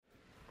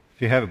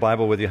If you have a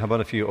Bible with you, how about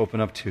if you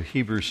open up to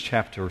Hebrews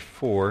chapter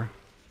 4.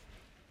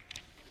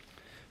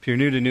 If you're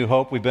new to New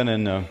Hope, we've been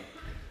in the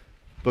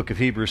book of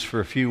Hebrews for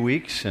a few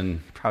weeks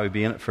and probably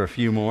be in it for a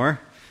few more.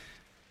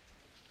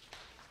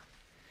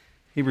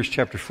 Hebrews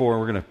chapter 4,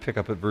 we're going to pick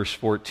up at verse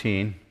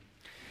 14.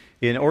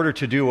 In order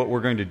to do what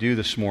we're going to do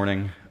this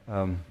morning,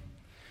 we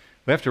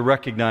have to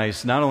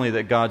recognize not only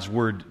that God's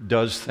Word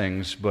does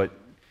things, but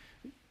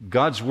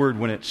God's Word,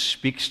 when it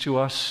speaks to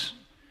us,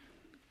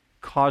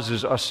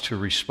 causes us to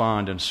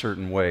respond in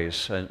certain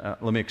ways.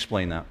 Let me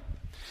explain that.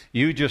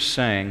 You just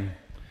sang,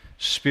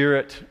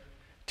 "Spirit,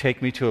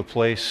 take me to a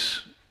place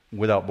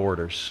without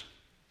borders."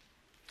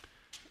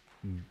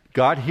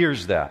 God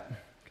hears that,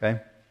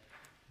 okay?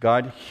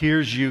 God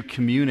hears you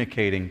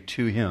communicating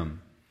to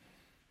Him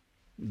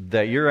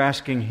that you're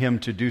asking Him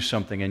to do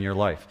something in your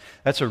life.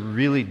 That's a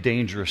really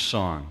dangerous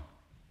song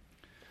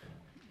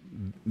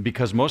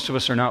because most of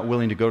us are not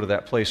willing to go to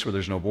that place where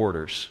there's no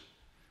borders.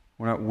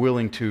 We're not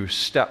willing to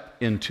step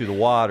into the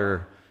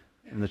water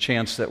and the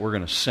chance that we're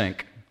going to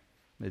sink.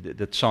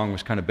 That song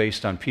was kind of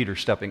based on Peter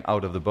stepping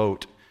out of the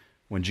boat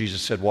when Jesus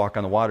said, "Walk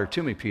on the water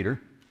to me, Peter."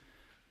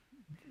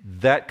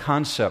 That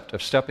concept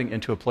of stepping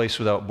into a place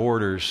without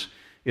borders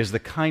is the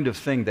kind of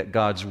thing that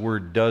God's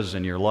Word does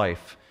in your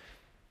life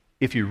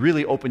if you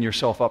really open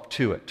yourself up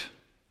to it.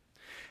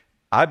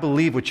 I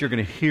believe what you're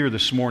going to hear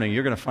this morning,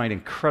 you're going to find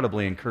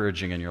incredibly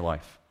encouraging in your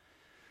life.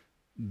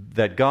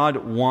 That God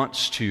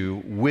wants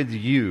to, with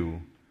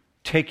you,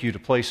 take you to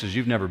places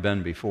you've never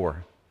been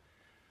before.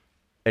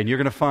 And you're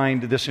going to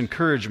find this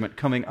encouragement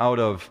coming out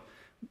of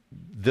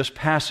this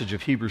passage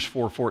of Hebrews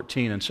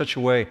 4:14 in such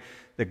a way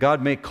that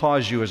God may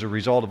cause you, as a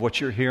result of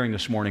what you're hearing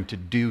this morning, to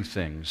do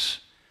things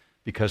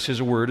because His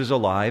Word is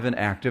alive and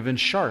active and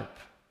sharp.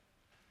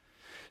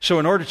 So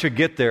in order to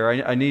get there,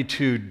 I need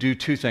to do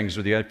two things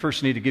with you. I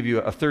first need to give you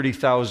a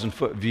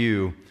 30,000-foot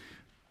view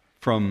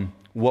from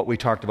what we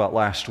talked about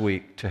last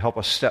week to help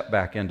us step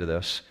back into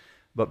this.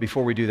 But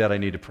before we do that, I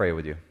need to pray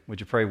with you. Would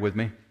you pray with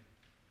me?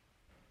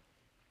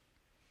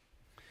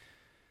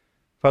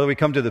 Father, we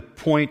come to the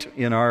point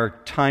in our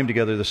time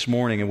together this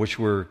morning in which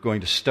we're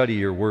going to study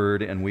your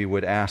word, and we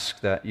would ask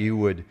that you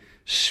would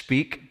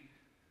speak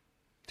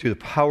through the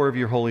power of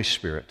your Holy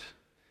Spirit.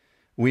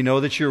 We know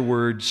that your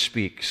word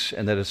speaks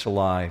and that it's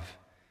alive.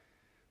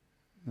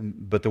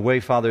 But the way,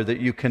 Father, that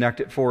you connect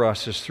it for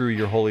us is through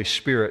your Holy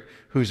Spirit,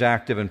 who's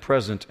active and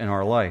present in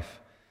our life.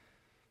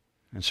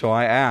 And so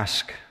I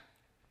ask,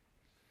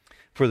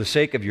 for the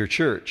sake of your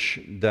church,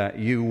 that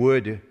you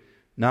would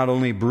not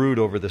only brood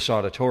over this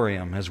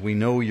auditorium, as we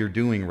know you're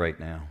doing right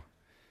now,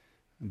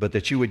 but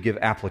that you would give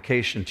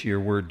application to your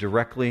word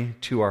directly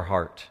to our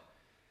heart,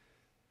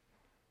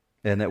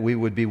 and that we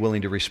would be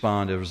willing to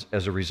respond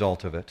as a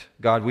result of it.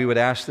 God, we would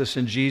ask this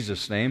in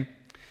Jesus' name.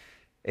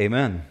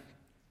 Amen.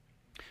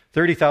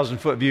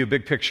 30,000-foot view,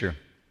 big picture.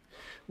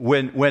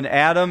 When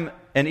Adam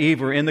and Eve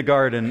were in the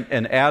garden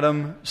and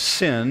Adam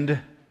sinned,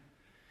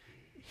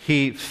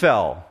 he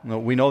fell. Now,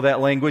 we know that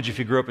language. If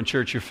you grew up in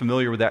church, you're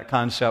familiar with that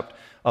concept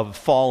of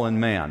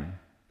fallen man.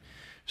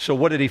 So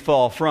what did he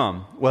fall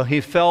from? Well, he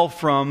fell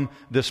from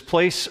this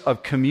place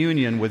of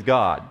communion with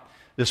God,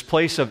 this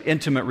place of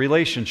intimate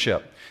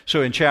relationship.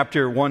 So in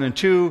chapter 1 and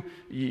 2,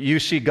 you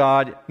see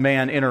God,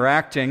 man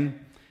interacting,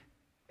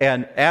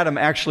 and Adam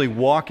actually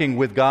walking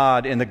with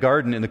God in the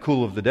garden in the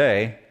cool of the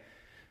day.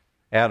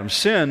 Adam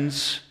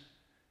sins,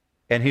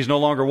 and he's no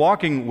longer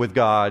walking with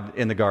God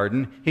in the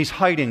garden. He's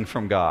hiding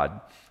from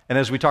God. And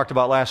as we talked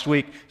about last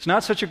week, it's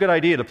not such a good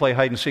idea to play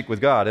hide and seek with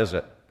God, is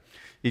it?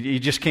 You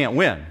just can't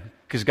win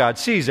because God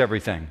sees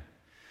everything.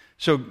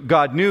 So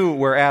God knew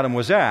where Adam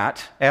was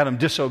at. Adam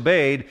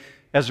disobeyed.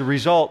 As a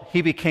result,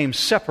 he became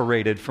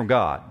separated from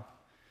God.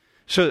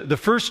 So the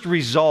first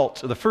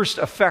result, the first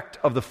effect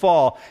of the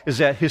fall is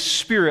that his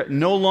spirit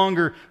no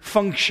longer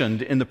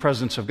functioned in the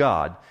presence of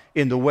God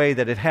in the way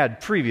that it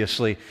had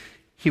previously.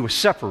 He was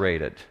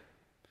separated.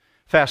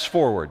 Fast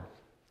forward,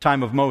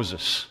 time of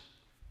Moses,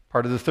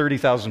 part of the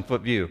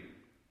 30,000-foot view.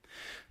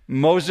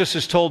 Moses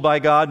is told by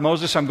God,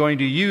 "Moses, I'm going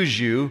to use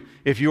you.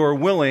 If you are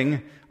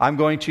willing, I'm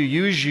going to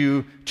use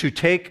you to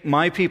take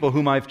my people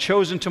whom I've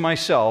chosen to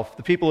myself,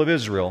 the people of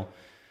Israel,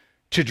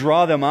 to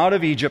draw them out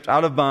of Egypt,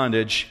 out of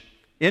bondage,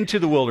 into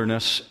the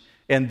wilderness,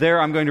 and there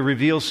I'm going to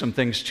reveal some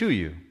things to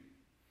you."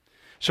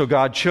 So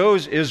God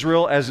chose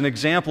Israel as an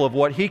example of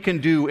what He can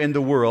do in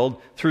the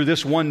world through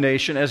this one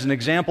nation, as an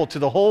example to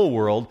the whole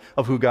world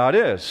of who God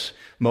is.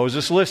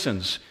 Moses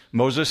listens.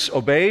 Moses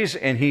obeys,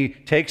 and he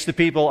takes the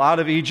people out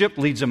of Egypt,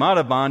 leads them out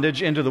of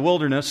bondage into the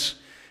wilderness,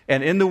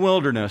 and in the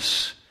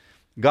wilderness,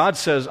 God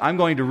says, "I'm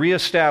going to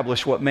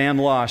reestablish what man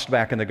lost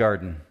back in the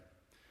garden."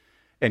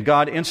 And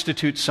God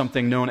institutes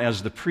something known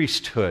as the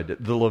priesthood,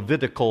 the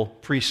Levitical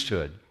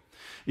priesthood.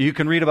 You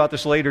can read about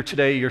this later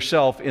today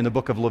yourself in the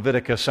book of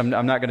Leviticus. I'm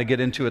not going to get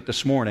into it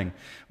this morning,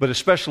 but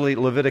especially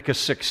Leviticus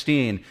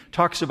 16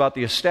 talks about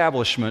the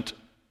establishment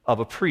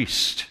of a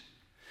priest.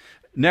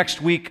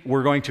 Next week,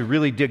 we're going to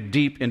really dig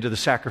deep into the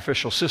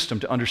sacrificial system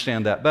to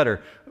understand that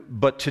better.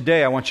 But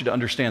today, I want you to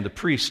understand the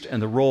priest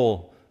and the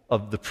role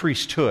of the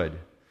priesthood.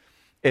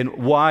 and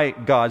why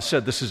God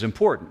said this is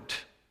important.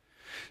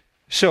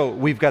 So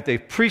we've got the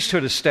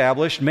priesthood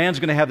established. Man's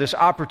going to have this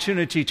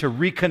opportunity to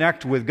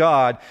reconnect with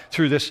God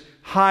through this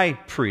high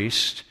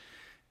priest.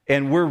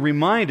 And we're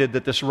reminded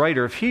that this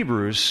writer of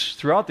Hebrews,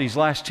 throughout these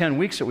last 10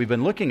 weeks that we've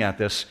been looking at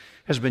this,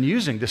 has been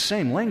using the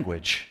same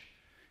language.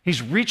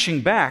 He's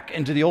reaching back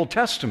into the Old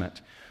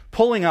Testament,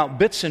 pulling out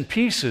bits and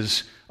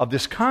pieces of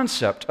this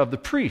concept of the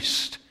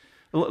priest.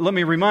 Let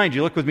me remind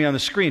you, look with me on the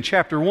screen,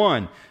 chapter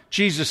 1.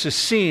 Jesus is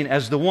seen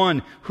as the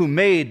one who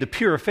made the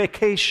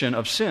purification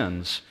of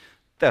sins.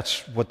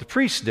 That's what the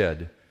priest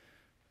did,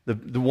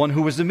 the one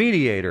who was the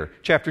mediator.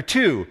 Chapter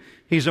 2,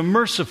 he's a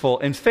merciful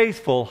and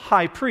faithful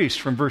high priest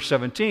from verse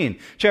 17.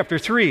 Chapter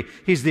 3,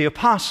 he's the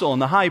apostle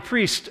and the high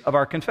priest of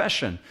our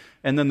confession.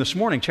 And then this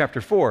morning, chapter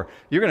 4,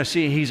 you're going to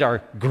see he's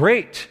our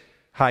great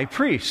high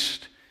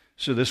priest.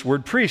 So this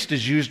word priest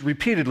is used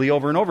repeatedly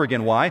over and over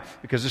again. Why?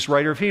 Because this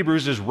writer of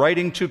Hebrews is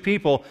writing to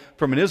people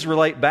from an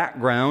Israelite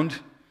background,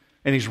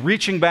 and he's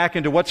reaching back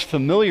into what's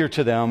familiar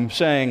to them,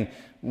 saying,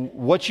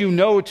 what you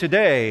know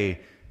today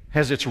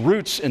has its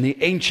roots in the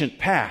ancient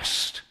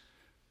past.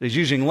 He's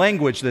using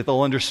language that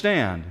they'll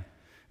understand.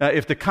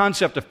 If the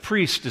concept of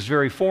priest is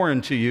very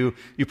foreign to you,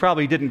 you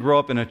probably didn't grow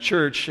up in a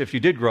church, if you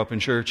did grow up in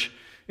church,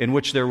 in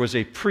which there was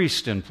a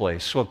priest in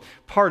place. So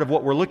part of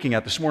what we're looking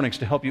at this morning is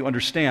to help you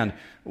understand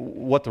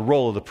what the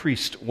role of the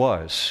priest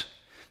was.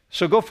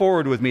 So go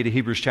forward with me to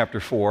Hebrews chapter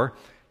 4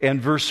 and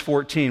verse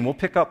 14. We'll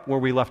pick up where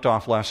we left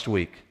off last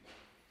week.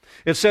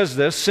 It says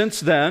this, since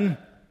then,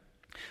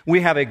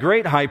 we have a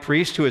great high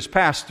priest who has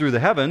passed through the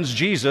heavens,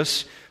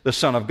 Jesus, the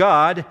Son of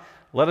God.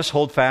 Let us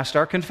hold fast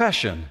our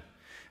confession.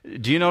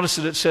 Do you notice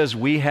that it says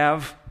we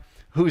have?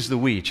 Who's the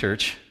we,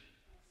 church?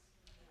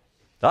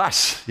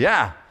 Us,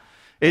 yeah.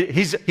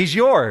 He's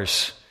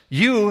yours.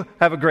 You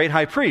have a great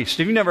high priest.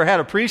 Have you never had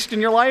a priest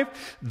in your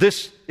life?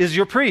 This is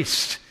your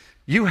priest.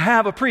 You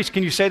have a priest.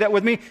 Can you say that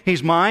with me?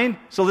 He's mine.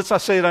 So let's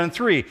say it on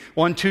 3.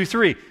 1, 2,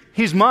 3.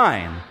 He's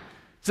mine.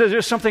 So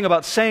there's something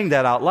about saying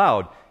that out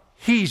loud.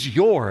 He's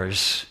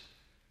yours.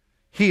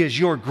 He is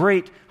your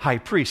great high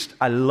priest.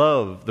 I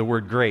love the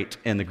word great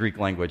in the Greek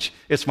language.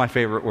 It's my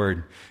favorite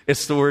word.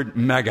 It's the word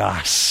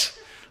megas.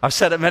 I've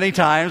said it many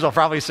times. I'll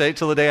probably say it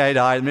till the day I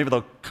die. Maybe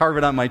they'll carve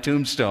it on my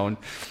tombstone.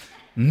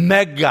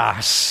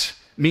 Megas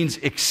means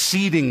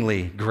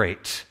exceedingly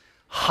great,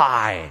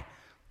 high,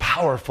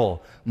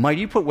 powerful,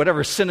 mighty. You put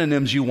whatever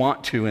synonyms you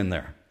want to in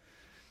there.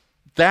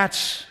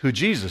 That's who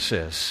Jesus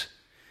is.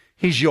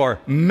 He's your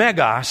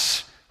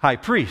megas high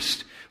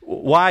priest.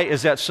 Why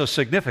is that so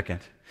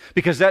significant?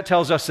 Because that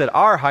tells us that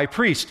our high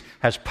priest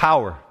has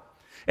power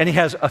and he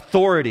has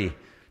authority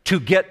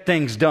to get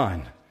things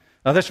done.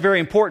 Now that's very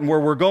important where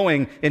we're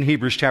going in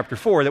Hebrews chapter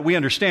 4, that we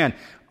understand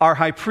our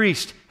high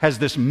priest has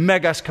this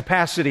megas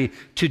capacity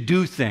to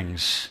do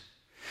things.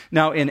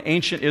 Now in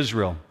ancient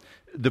Israel,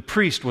 the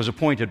priest was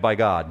appointed by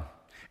God.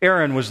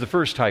 Aaron was the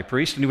first high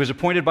priest, and he was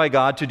appointed by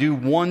God to do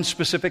one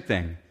specific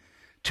thing,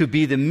 to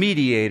be the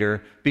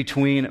mediator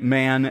between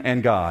man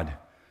and God,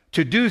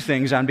 to do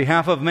things on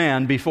behalf of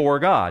man before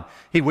God.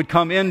 He would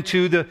come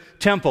into the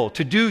temple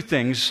to do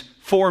things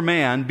for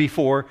man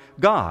before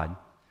God.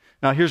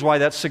 Now here's why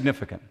that's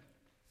significant.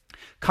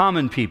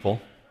 Common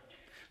people,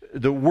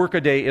 the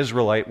workaday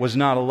Israelite was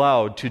not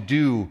allowed to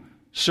do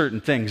certain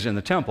things in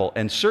the temple,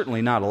 and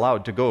certainly not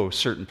allowed to go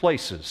certain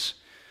places.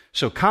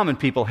 So common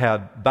people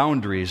had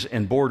boundaries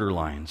and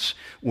borderlines.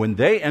 When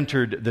they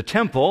entered the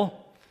temple,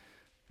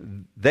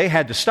 they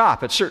had to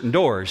stop at certain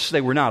doors.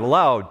 They were not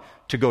allowed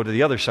to go to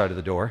the other side of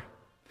the door.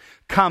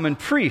 Common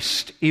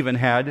priests even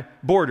had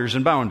borders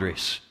and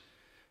boundaries.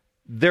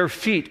 Their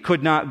feet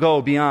could not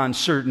go beyond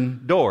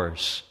certain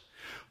doors.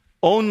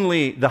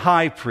 Only the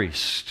high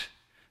priest,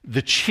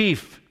 the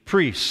chief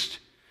priest,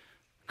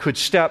 could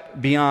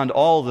step beyond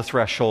all the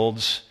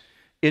thresholds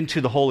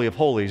into the Holy of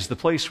Holies, the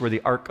place where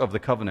the Ark of the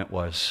Covenant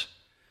was,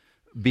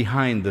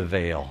 behind the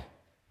veil.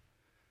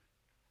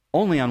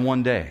 Only on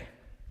one day.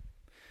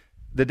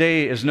 The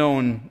day is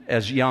known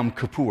as Yom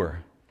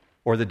Kippur,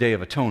 or the Day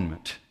of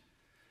Atonement,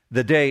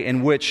 the day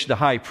in which the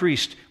high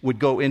priest would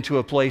go into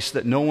a place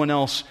that no one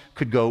else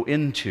could go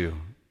into.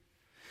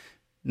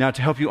 Now,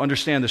 to help you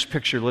understand this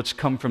picture, let's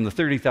come from the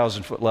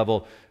 30,000-foot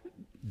level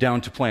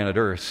down to planet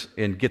Earth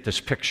and get this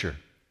picture.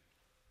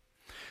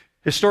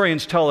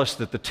 Historians tell us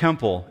that the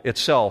temple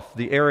itself,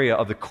 the area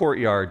of the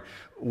courtyard,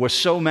 was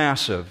so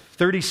massive,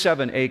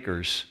 37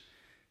 acres,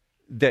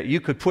 that you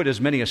could put as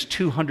many as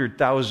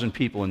 200,000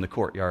 people in the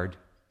courtyard.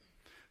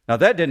 Now,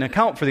 that didn't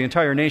account for the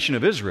entire nation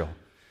of Israel.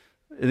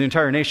 The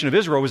entire nation of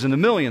Israel was in the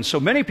millions, so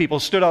many people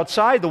stood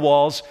outside the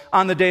walls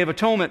on the Day of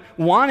Atonement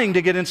wanting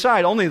to get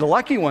inside. Only the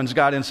lucky ones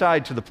got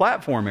inside to the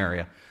platform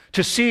area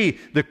to see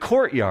the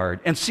courtyard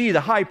and see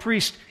the high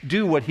priest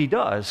do what he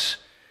does.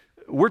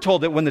 We're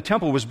told that when the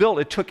temple was built,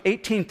 it took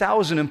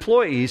 18,000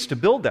 employees to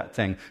build that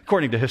thing,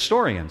 according to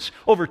historians.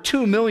 Over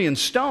 2 million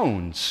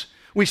stones.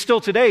 We still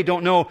today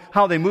don't know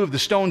how they moved the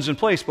stones in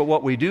place, but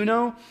what we do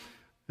know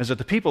is that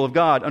the people of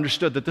God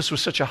understood that this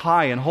was such a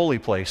high and holy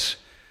place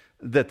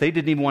that they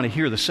didn't even want to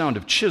hear the sound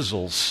of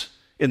chisels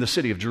in the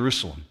city of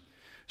Jerusalem.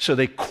 So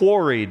they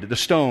quarried the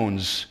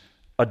stones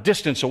a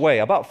distance away,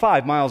 about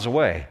 5 miles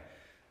away.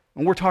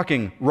 And we're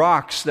talking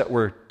rocks that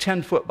were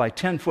 10 foot by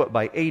 10 foot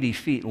by 80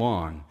 feet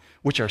long,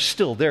 which are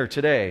still there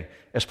today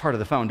as part of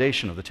the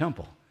foundation of the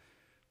temple.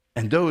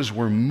 And those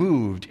were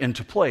moved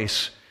into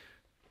place.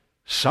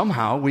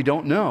 Somehow, we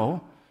don't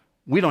know.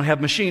 We don't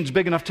have machines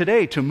big enough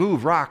today to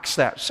move rocks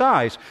that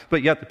size,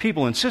 but yet the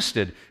people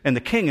insisted, and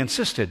the king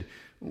insisted,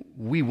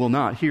 we will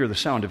not hear the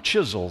sound of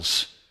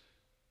chisels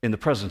in the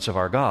presence of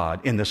our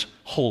God in this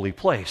holy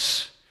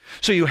place.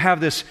 So you have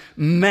this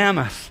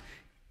mammoth,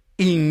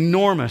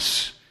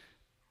 enormous,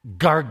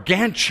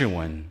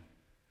 gargantuan,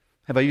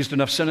 have I used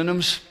enough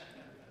synonyms?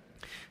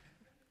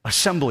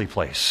 Assembly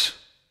place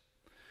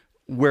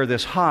where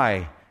this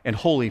high and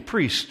holy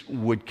priest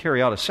would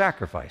carry out a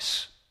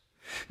sacrifice.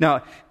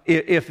 Now,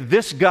 if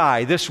this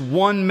guy, this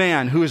one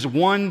man who is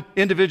one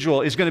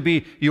individual is going to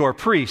be your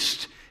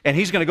priest, and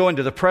he's going to go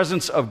into the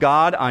presence of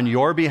God on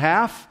your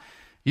behalf,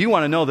 you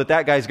want to know that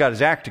that guy's got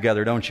his act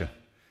together, don't you?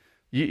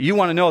 You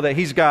want to know that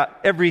he's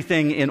got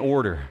everything in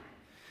order.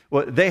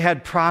 Well, they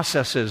had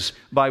processes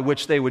by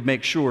which they would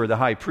make sure the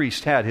high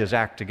priest had his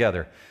act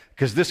together,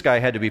 because this guy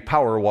had to be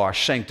power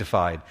washed,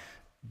 sanctified,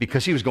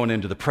 because he was going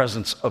into the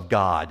presence of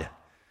God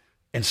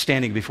and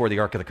standing before the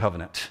Ark of the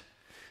Covenant.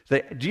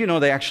 Do you know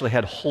they actually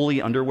had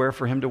holy underwear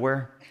for him to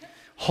wear?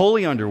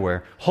 Holy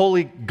underwear,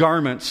 holy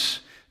garments,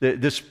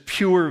 this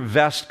pure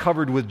vest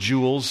covered with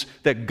jewels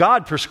that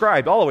God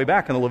prescribed all the way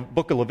back in the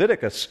book of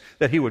Leviticus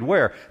that he would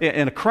wear,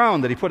 and a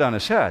crown that he put on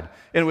his head.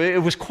 And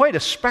it was quite a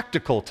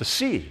spectacle to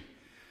see.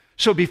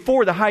 So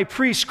before the high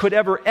priest could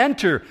ever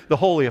enter the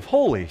Holy of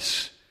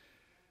Holies,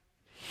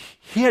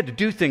 he had to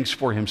do things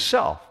for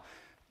himself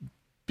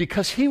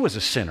because he was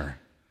a sinner,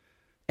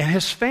 and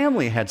his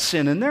family had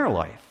sin in their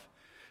life.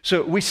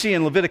 So we see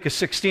in Leviticus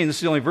 16, this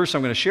is the only verse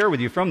I'm going to share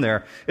with you from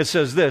there, it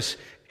says this,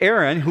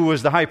 Aaron, who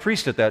was the high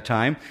priest at that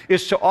time,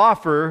 is to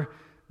offer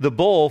the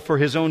bull for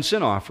his own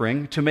sin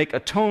offering to make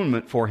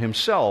atonement for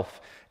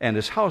himself and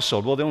his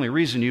household. Well, the only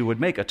reason you would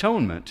make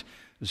atonement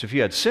is if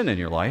you had sin in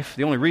your life.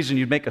 The only reason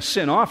you'd make a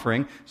sin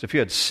offering is if you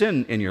had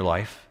sin in your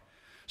life.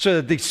 So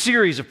the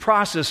series of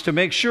process to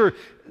make sure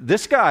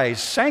this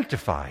guy's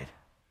sanctified.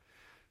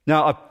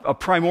 Now, a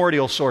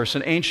primordial source,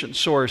 an ancient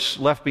source,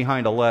 left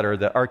behind a letter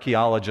that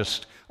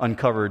archaeologists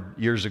uncovered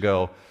years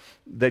ago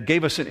that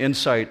gave us an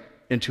insight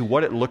into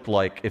what it looked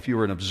like if you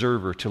were an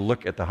observer to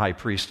look at the high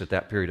priest at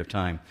that period of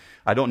time.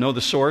 I don't know the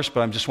source,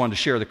 but I just wanted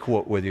to share the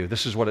quote with you.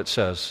 This is what it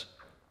says.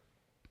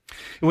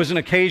 It was an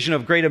occasion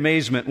of great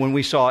amazement when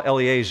we saw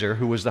Eleazar,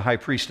 who was the high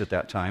priest at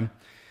that time,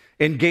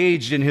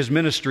 engaged in his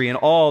ministry in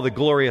all the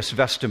glorious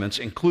vestments,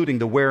 including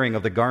the wearing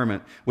of the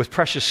garment with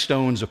precious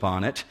stones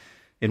upon it,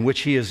 in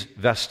which he is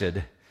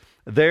vested.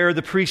 There,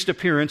 the priest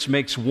appearance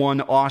makes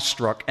one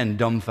awestruck and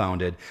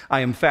dumbfounded.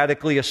 I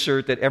emphatically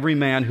assert that every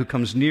man who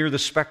comes near the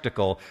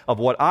spectacle of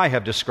what I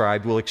have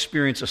described will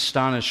experience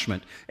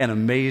astonishment and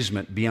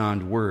amazement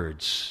beyond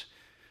words.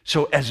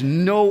 So, as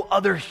no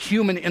other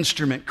human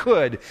instrument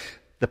could,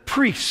 the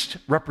priest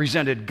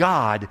represented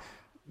God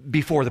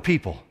before the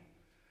people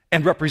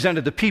and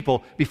represented the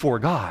people before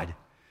God.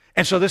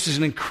 And so this is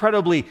an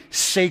incredibly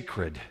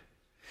sacred,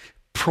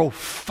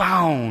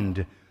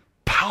 profound,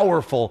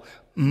 powerful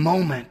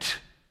moment.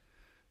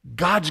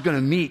 God's going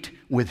to meet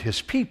with his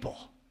people.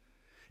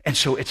 And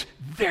so it's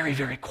very,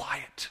 very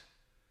quiet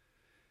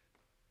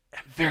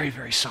and very,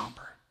 very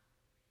somber,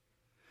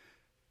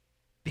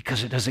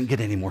 because it doesn't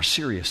get any more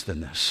serious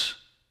than this.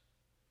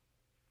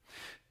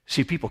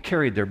 See, people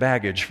carried their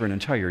baggage for an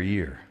entire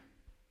year.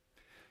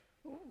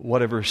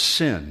 Whatever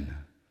sin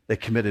they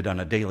committed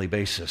on a daily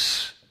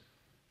basis,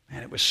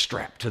 and it was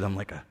strapped to them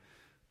like a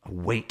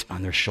weight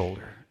on their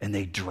shoulder, and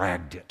they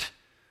dragged it.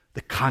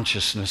 The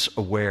consciousness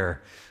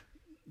aware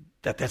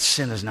that that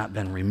sin has not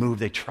been removed.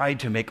 They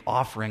tried to make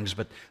offerings,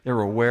 but they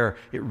were aware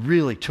it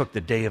really took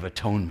the Day of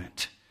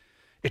Atonement.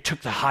 It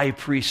took the high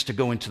priest to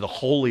go into the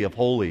Holy of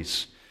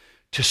Holies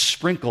to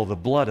sprinkle the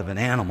blood of an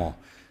animal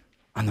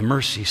on the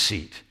mercy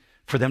seat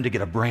for them to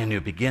get a brand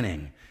new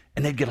beginning.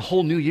 And they'd get a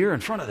whole new year in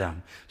front of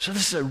them. So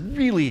this is a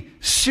really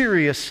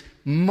serious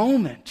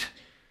moment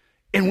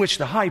in which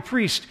the high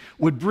priest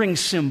would bring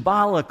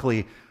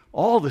symbolically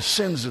all the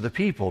sins of the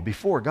people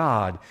before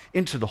God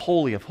into the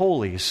Holy of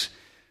Holies,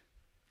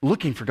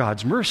 looking for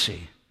God's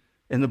mercy.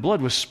 And the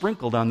blood was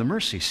sprinkled on the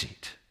mercy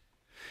seat.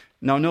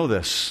 Now know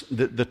this,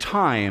 the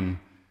time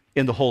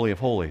in the Holy of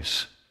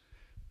Holies,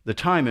 the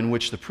time in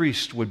which the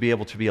priest would be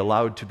able to be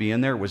allowed to be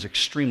in there was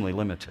extremely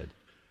limited.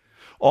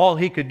 All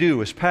he could do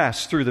was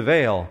pass through the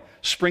veil,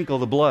 sprinkle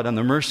the blood on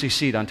the mercy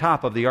seat on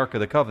top of the Ark of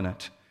the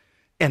Covenant,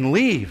 and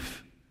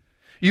leave.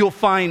 You'll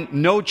find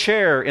no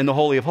chair in the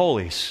Holy of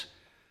Holies.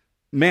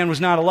 Man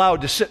was not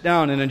allowed to sit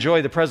down and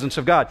enjoy the presence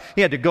of God.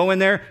 He had to go in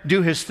there,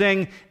 do his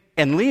thing,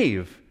 and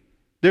leave.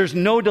 There's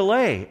no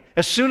delay.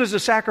 As soon as the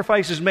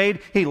sacrifice is made,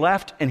 he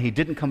left, and he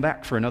didn't come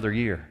back for another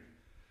year.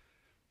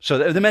 So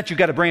that meant you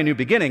got a brand new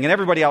beginning, and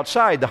everybody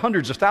outside, the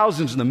hundreds of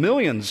thousands and the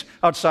millions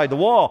outside the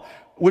wall,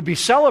 would be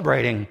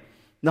celebrating.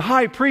 The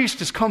high priest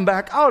has come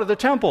back out of the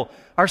temple.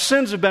 Our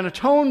sins have been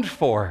atoned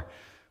for.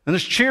 And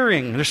there's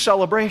cheering, there's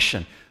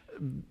celebration,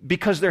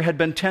 because there had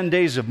been 10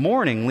 days of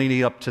mourning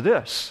leading up to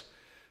this.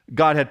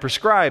 God had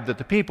prescribed that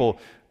the people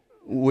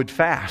would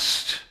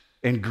fast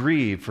and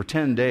grieve for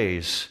 10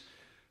 days,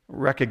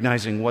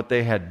 recognizing what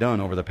they had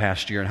done over the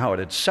past year and how it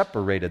had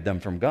separated them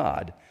from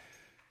God.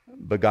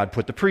 But God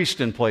put the priest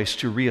in place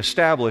to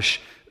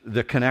reestablish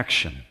the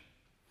connection.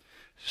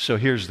 So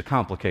here's the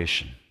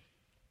complication.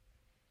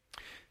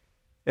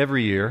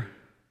 Every year,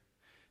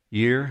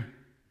 year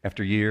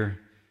after year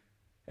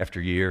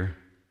after year,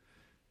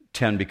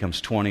 10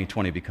 becomes 20,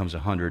 20 becomes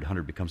 100,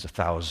 100 becomes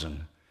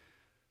 1,000.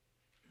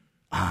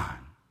 On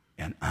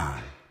and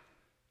on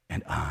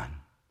and on.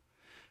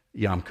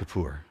 Yom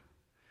Kippur,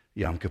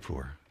 Yom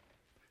Kippur,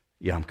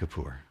 Yom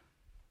Kippur,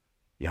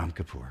 Yom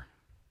Kippur.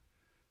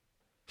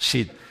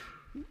 See,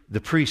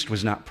 the priest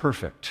was not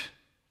perfect.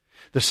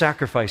 The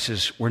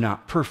sacrifices were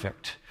not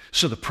perfect.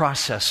 So the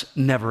process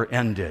never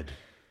ended.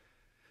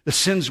 The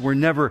sins were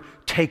never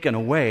taken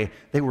away.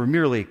 They were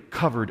merely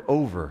covered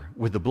over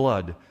with the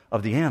blood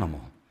of the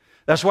animal.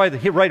 That's why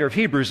the writer of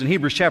Hebrews in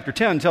Hebrews chapter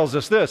 10 tells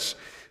us this.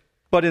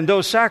 But in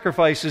those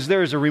sacrifices,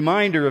 there is a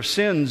reminder of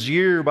sins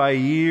year by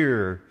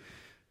year.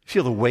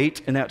 Feel the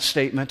weight in that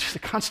statement?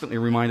 They're constantly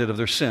reminded of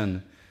their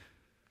sin.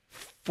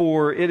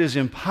 For it is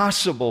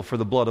impossible for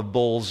the blood of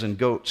bulls and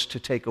goats to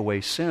take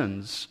away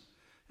sins.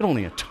 It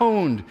only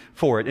atoned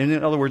for it. And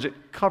in other words,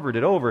 it covered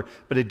it over,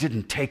 but it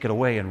didn't take it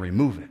away and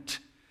remove it.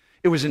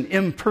 It was an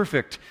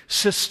imperfect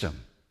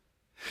system.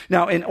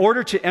 Now, in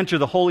order to enter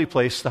the holy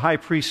place, the high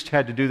priest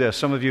had to do this.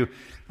 Some of you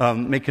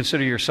may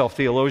consider yourself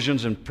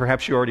theologians, and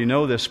perhaps you already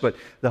know this, but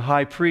the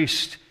high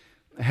priest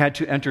had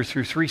to enter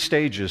through 3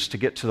 stages to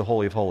get to the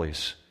Holy of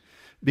Holies.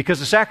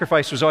 Because the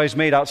sacrifice was always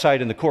made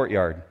outside in the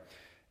courtyard.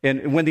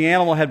 And when the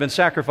animal had been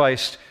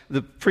sacrificed,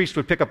 the priest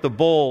would pick up the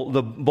bowl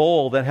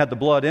that had the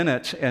blood in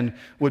it, and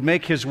would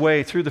make his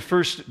way through the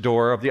first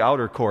door of the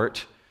outer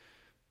court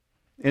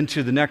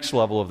into the next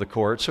level of the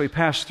court. So he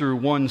passed through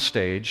one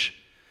stage,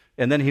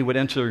 and then he would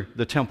enter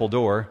the temple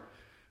door,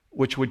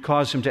 which would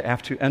cause him to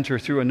have to enter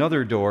through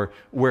another door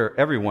where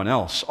everyone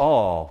else,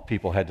 all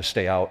people, had to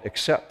stay out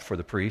except for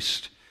the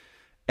priest.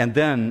 And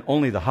then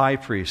only the high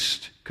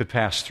priest could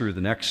pass through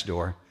the next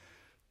door,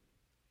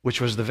 which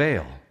was the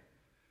veil,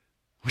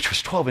 which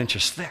was 12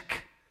 inches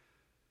thick.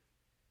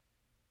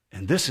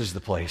 And this is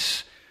the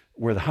place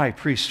where the high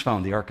priest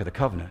found the Ark of the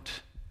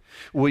Covenant.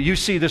 Well, you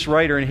see this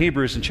writer in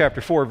Hebrews in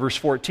chapter 4, verse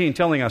 14,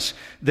 telling us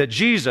that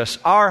Jesus,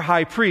 our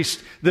high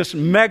priest, this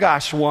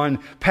Megas one,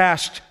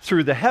 passed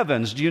through the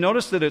heavens. Do you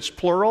notice that it's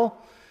plural?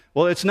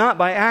 Well, it's not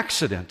by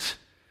accident.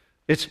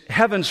 It's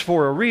heavens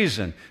for a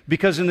reason.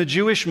 Because in the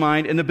Jewish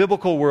mind, in the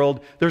biblical world,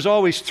 there's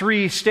always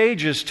 3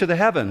 stages to the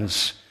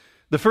heavens.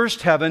 The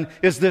first heaven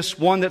is this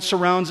one that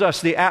surrounds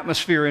us, the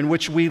atmosphere in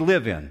which we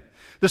live in.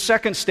 The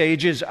second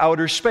stage is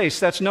outer space.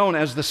 That's known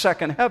as the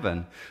second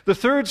heaven. The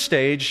third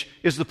stage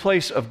is the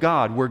place of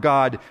God, where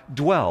God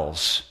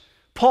dwells.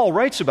 Paul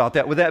writes about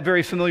that with that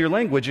very familiar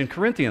language in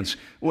Corinthians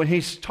when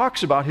he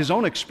talks about his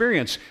own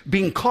experience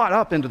being caught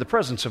up into the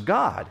presence of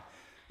God.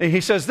 And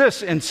he says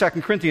this in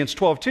 2 Corinthians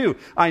 12:2,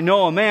 I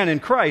know a man in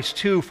Christ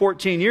who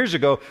 14 years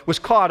ago was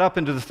caught up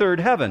into the third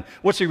heaven.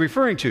 What's he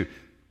referring to?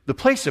 The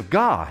place of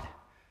God.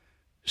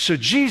 So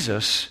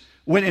Jesus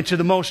went into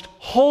the most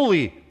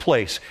holy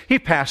place. He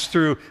passed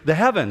through the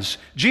heavens.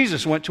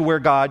 Jesus went to where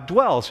God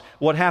dwells.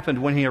 What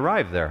happened when he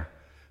arrived there?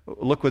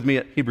 Look with me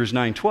at Hebrews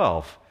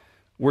 9:12.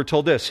 We're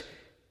told this,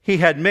 he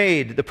had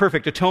made the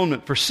perfect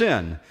atonement for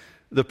sin,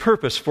 the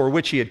purpose for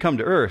which he had come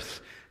to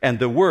earth, and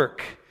the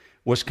work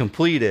was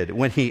completed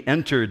when he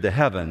entered the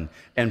heaven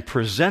and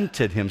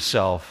presented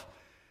himself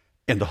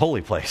in the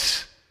holy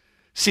place.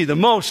 See, the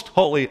most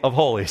holy of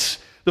holies,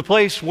 the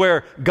place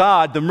where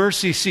God, the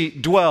mercy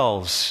seat,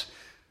 dwells,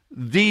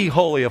 the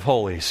Holy of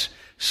Holies.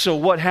 So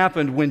what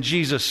happened when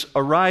Jesus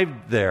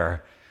arrived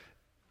there?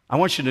 I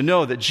want you to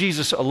know that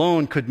Jesus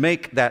alone could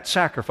make that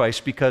sacrifice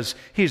because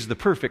he's the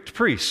perfect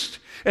priest.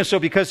 And so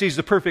because he's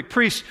the perfect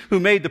priest who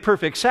made the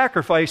perfect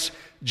sacrifice,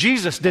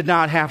 Jesus did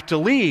not have to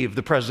leave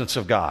the presence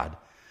of God.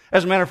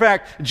 As a matter of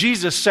fact,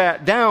 Jesus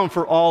sat down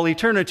for all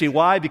eternity.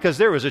 Why? Because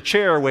there was a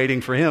chair waiting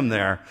for him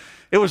there.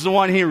 It was the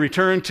one he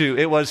returned to.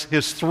 It was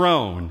his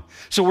throne.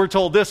 So we're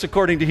told this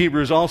according to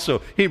Hebrews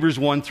also, Hebrews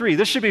 1:3.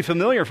 This should be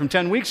familiar from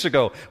 10 weeks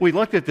ago. We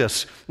looked at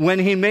this. When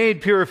he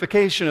made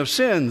purification of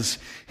sins,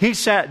 he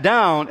sat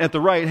down at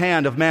the right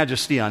hand of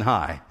majesty on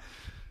high.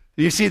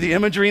 Do you see the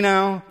imagery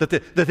now?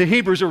 That the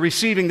Hebrews are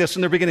receiving this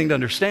and they're beginning to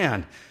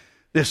understand.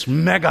 This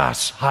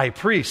Megas high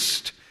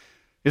priest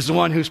is the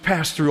one who's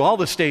passed through all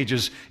the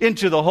stages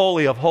into the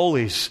Holy of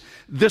Holies.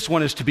 This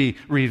one is to be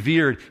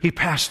revered. He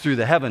passed through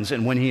the heavens,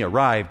 and when he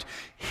arrived,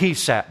 he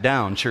sat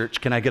down. Church,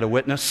 can I get a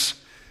witness?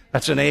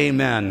 That's an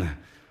amen.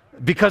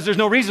 Because there's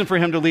no reason for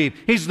him to leave.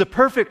 He's the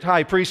perfect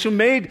high priest who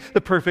made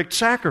the perfect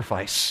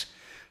sacrifice.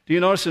 Do you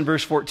notice in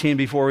verse 14,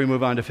 before we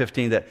move on to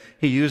 15, that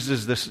he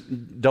uses this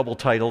double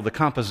title, the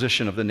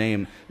composition of the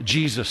name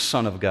Jesus,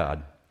 Son of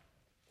God?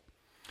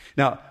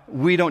 Now,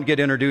 we don't get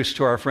introduced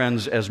to our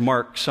friends as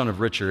Mark, son of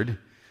Richard.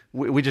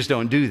 We just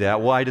don't do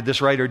that. Why did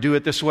this writer do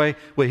it this way?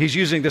 Well, he's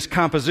using this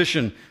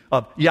composition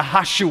of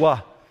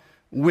Yahashua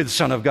with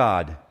Son of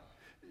God.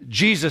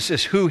 Jesus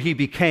is who he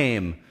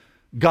became.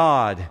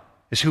 God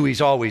is who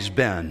he's always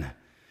been.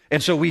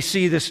 And so we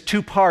see this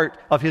two-part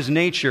of his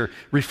nature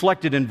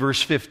reflected in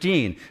verse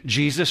 15.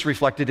 Jesus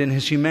reflected in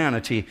his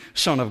humanity,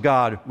 Son of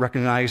God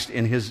recognized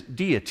in his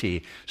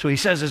deity. So he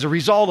says, as a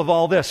result of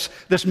all this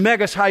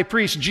megas high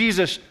priest,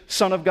 Jesus,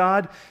 Son of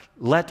God,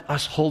 let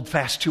us hold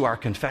fast to our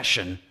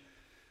confession.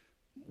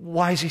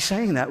 Why is he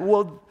saying that?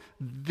 Well,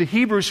 the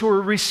Hebrews who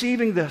are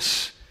receiving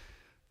this,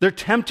 they're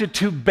tempted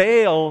to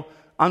bail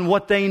on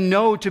what they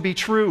know to be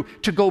true,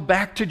 to go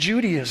back to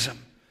Judaism.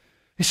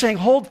 He's saying,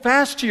 hold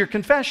fast to your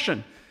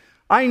confession.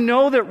 I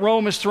know that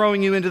Rome is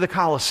throwing you into the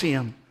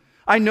Colosseum.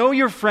 I know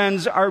your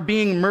friends are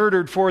being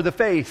murdered for the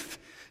faith.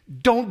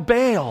 Don't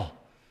bail.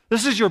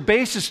 This is your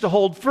basis to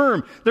hold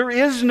firm. There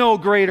is no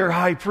greater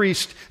high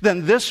priest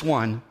than this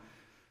one.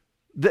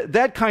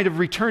 That kind of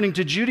returning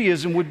to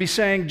Judaism would be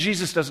saying,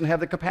 Jesus doesn't have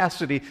the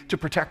capacity to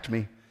protect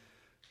me.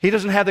 He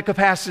doesn't have the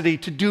capacity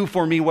to do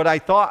for me what I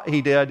thought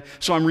he did,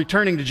 so I'm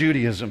returning to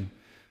Judaism.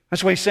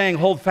 That's why he's saying,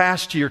 hold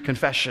fast to your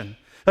confession.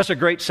 That's a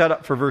great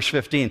setup for verse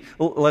 15.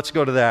 Let's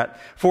go to that.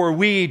 For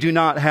we do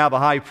not have a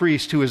high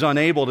priest who is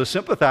unable to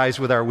sympathize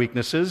with our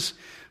weaknesses,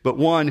 but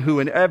one who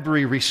in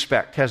every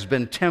respect has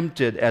been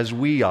tempted as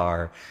we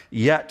are,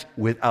 yet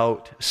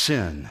without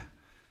sin.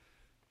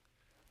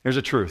 Here's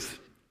a truth.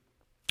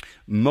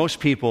 Most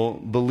people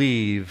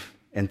believe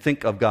and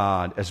think of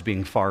God as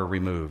being far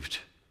removed,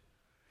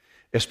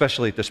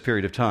 especially at this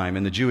period of time.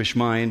 In the Jewish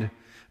mind,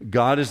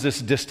 God is this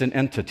distant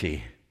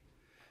entity.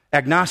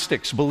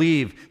 Agnostics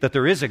believe that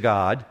there is a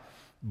God,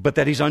 but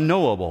that he's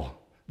unknowable.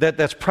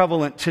 That's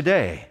prevalent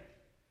today.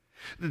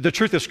 The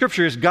truth of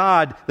Scripture is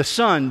God, the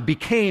Son,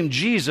 became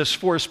Jesus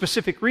for a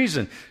specific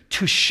reason,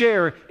 to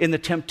share in the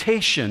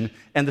temptation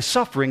and the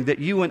suffering that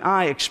you and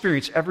I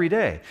experience every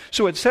day.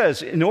 So it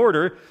says, in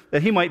order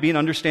that he might be an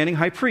understanding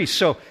high priest.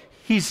 So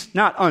he's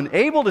not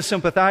unable to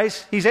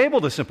sympathize, he's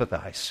able to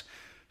sympathize.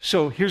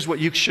 So here's what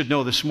you should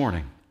know this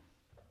morning.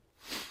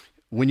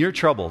 When you're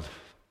troubled,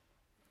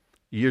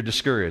 you're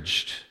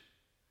discouraged,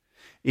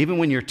 even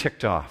when you're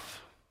ticked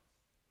off,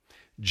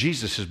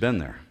 Jesus has been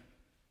there.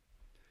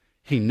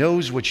 He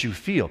knows what you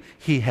feel.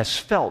 He has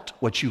felt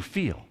what you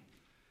feel.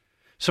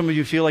 Some of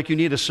you feel like you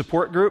need a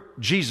support group.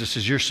 Jesus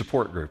is your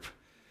support group.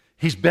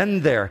 He's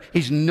been there.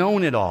 He's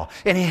known it all.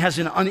 And he has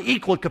an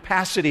unequaled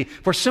capacity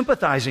for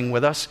sympathizing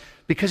with us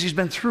because he's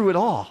been through it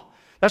all.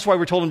 That's why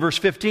we're told in verse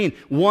 15,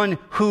 one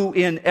who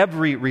in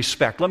every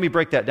respect. Let me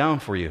break that down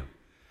for you.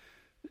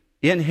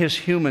 In his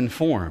human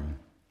form,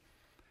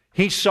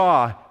 he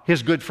saw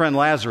his good friend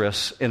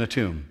Lazarus in a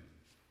tomb.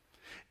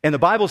 And the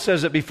Bible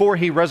says that before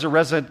he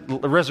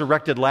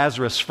resurrected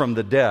Lazarus from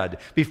the dead,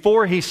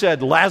 before he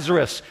said,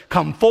 Lazarus,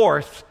 come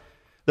forth,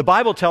 the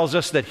Bible tells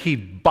us that he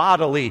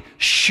bodily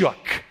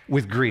shook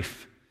with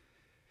grief.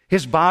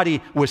 His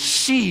body was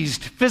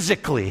seized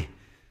physically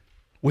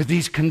with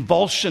these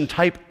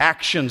convulsion-type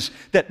actions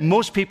that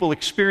most people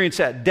experience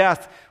at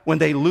death when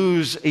they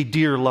lose a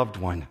dear loved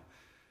one.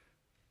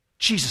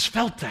 Jesus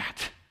felt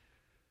that.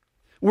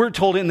 We're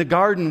told in the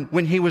garden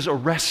when he was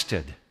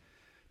arrested,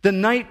 the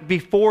night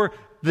before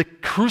the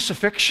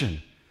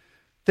crucifixion,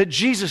 that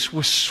Jesus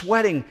was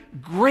sweating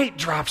great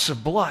drops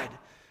of blood.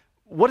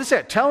 What does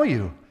that tell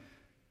you?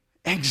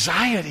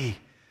 Anxiety.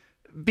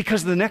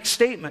 Because of the next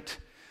statement,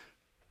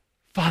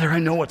 Father, I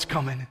know what's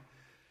coming.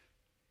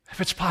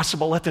 If it's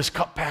possible, let this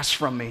cup pass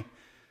from me.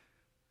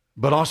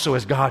 But also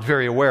as God,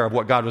 very aware of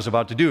what God was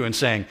about to do and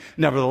saying,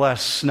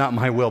 nevertheless, not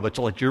my will, but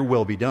to let your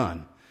will be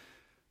done.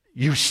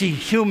 You see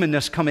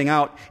humanness coming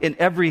out in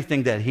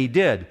everything that he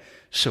did.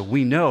 So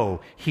we know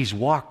he's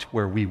walked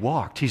where we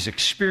walked. He's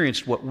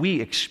experienced what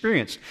we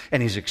experienced,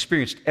 and he's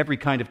experienced every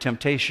kind of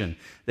temptation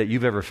that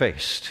you've ever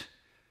faced.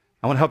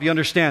 I want to help you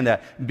understand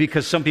that,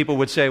 because some people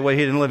would say, well,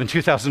 he didn't live in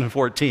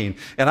 2014,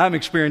 and I'm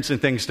experiencing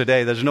things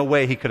today there's no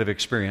way he could have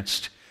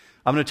experienced.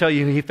 I'm going to tell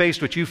you, he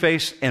faced what you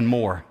faced and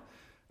more.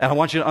 And I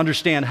want you to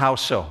understand how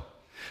so.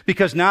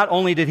 Because not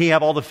only did he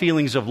have all the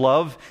feelings of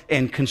love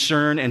and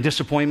concern and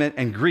disappointment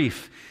and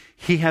grief,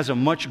 he has a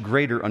much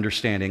greater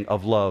understanding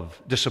of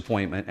love,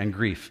 disappointment, and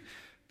grief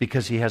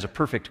because he has a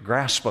perfect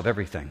grasp of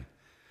everything.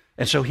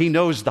 And so he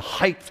knows the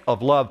height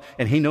of love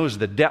and he knows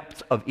the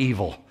depth of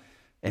evil.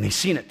 And he's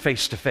seen it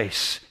face to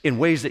face in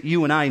ways that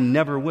you and I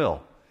never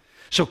will.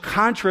 So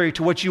contrary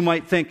to what you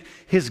might think,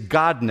 his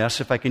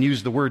godness, if I can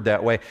use the word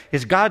that way,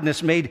 his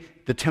godness made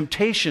the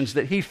temptations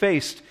that he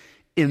faced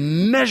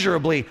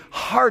immeasurably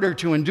harder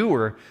to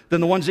endure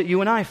than the ones that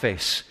you and I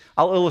face.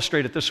 I'll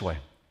illustrate it this way.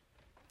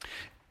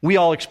 We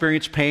all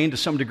experience pain to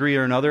some degree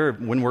or another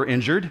when we're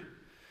injured.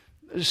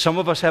 Some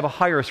of us have a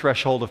higher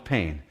threshold of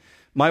pain.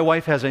 My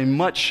wife has a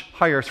much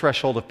higher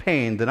threshold of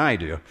pain than I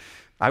do.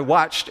 I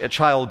watched at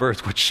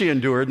childbirth what she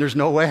endured, and there's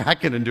no way I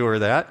can endure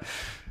that.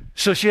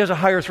 So she has a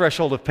higher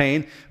threshold of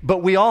pain,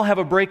 but we all have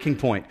a breaking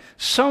point.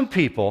 Some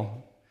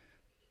people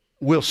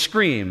will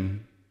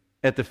scream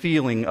at the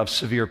feeling of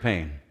severe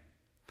pain.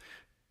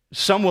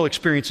 Some will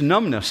experience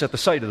numbness at the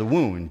sight of the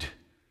wound.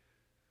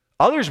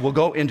 Others will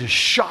go into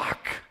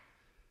shock.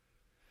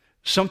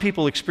 Some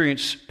people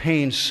experience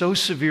pain so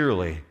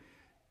severely,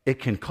 it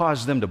can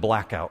cause them to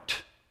black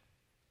out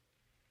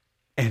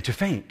and to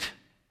faint.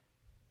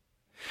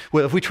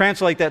 Well, if we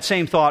translate that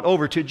same thought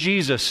over to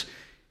Jesus,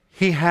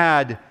 he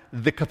had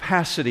the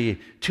capacity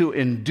to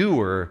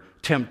endure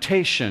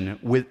temptation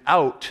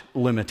without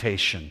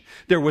limitation.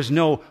 There was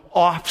no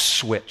off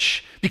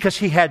switch because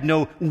he had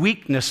no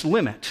weakness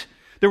limit.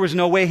 There was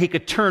no way he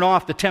could turn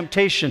off the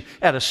temptation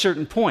at a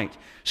certain point.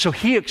 So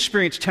he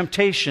experienced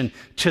temptation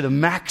to the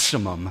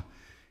maximum,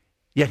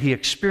 yet he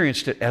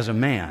experienced it as a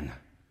man,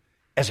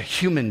 as a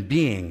human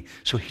being.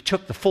 So he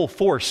took the full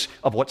force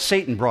of what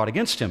Satan brought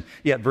against him.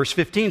 Yet verse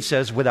 15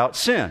 says, without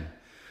sin.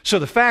 So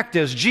the fact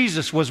is,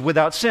 Jesus was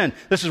without sin.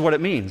 This is what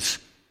it means.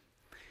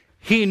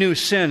 He knew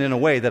sin in a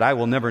way that I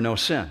will never know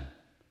sin.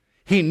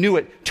 He knew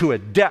it to a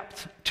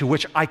depth to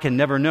which I can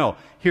never know.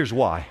 Here's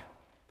why.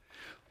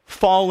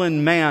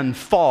 Fallen man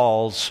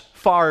falls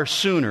far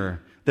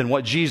sooner than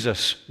what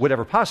Jesus would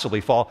ever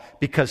possibly fall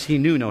because he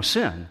knew no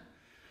sin.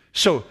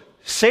 So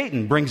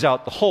Satan brings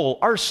out the whole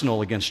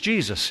arsenal against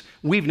Jesus.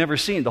 We've never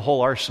seen the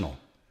whole arsenal.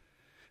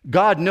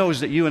 God knows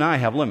that you and I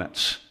have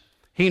limits.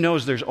 He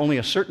knows there's only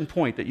a certain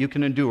point that you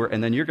can endure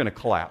and then you're going to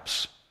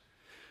collapse.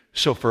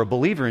 So for a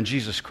believer in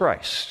Jesus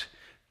Christ,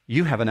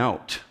 you have an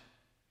out.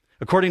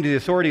 According to the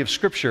authority of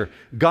Scripture,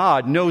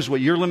 God knows what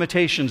your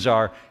limitations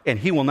are, and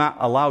he will not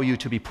allow you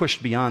to be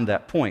pushed beyond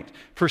that point.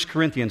 1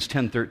 Corinthians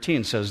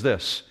 10:13 says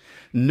this,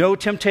 no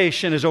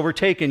temptation has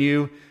overtaken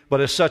you,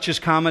 but as such is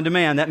common to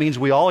man. That means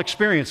we all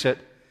experience it.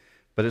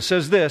 But it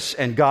says this,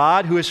 and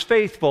God, who is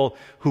faithful,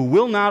 who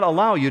will not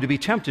allow you to be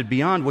tempted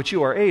beyond what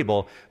you are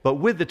able, but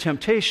with the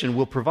temptation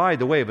will provide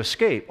the way of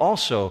escape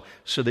also,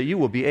 so that you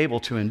will be able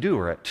to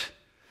endure it.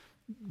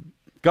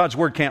 God's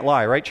word can't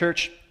lie, right,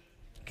 church?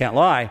 Can't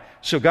lie.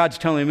 So God's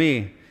telling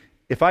me,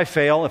 if I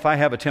fail, if I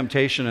have a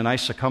temptation and I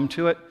succumb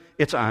to it,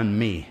 it's on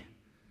me.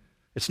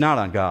 It's not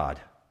on God.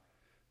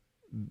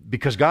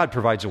 Because God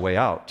provides a way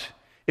out.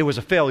 It was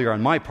a failure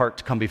on my part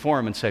to come before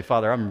him and say,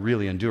 Father, I'm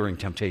really enduring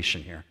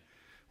temptation here.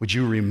 Would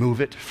you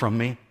remove it from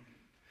me?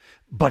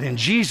 But in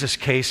Jesus'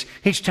 case,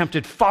 he's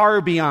tempted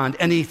far beyond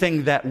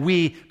anything that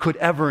we could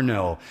ever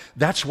know.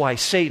 That's why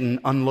Satan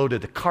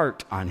unloaded the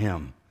cart on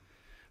him.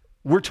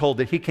 We're told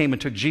that he came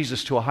and took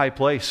Jesus to a high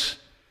place.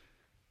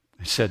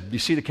 He said, you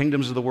see the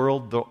kingdoms of the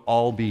world? They'll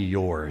all be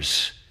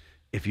yours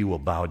if you will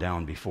bow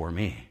down before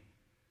me.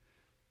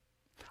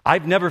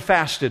 I've never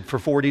fasted for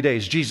 40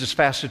 days. Jesus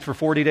fasted for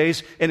 40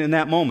 days, and in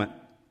that moment,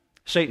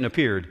 Satan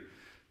appeared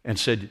and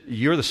said,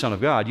 you're the Son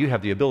of God. You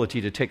have the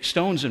ability to take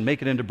stones and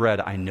make it into bread.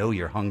 I know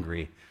you're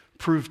hungry.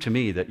 Prove to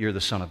me that you're the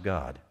Son of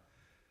God.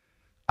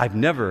 I've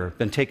never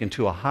been taken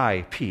to a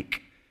high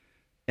peak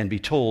and be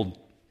told,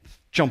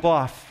 jump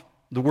off.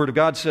 The Word of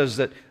God says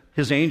that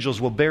his angels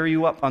will bear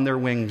you up on their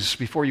wings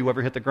before you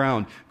ever hit the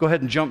ground. Go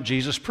ahead and jump,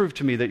 Jesus. Prove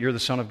to me that you're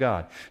the Son of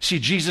God. See,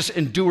 Jesus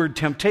endured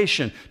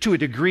temptation to a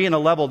degree and a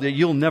level that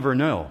you'll never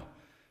know.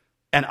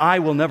 And I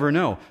will never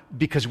know,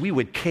 because we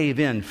would cave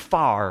in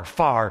far,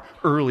 far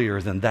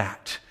earlier than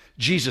that.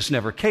 Jesus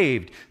never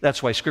caved.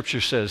 That's why Scripture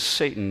says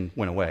Satan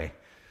went away.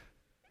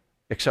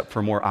 Except for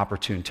a more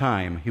opportune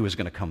time, he was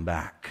going to come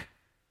back.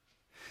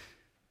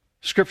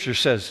 Scripture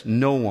says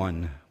no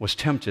one was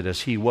tempted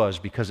as he was,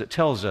 because it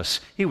tells us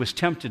he was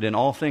tempted in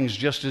all things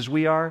just as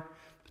we are.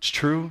 It's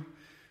true.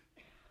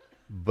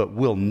 But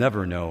we'll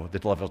never know the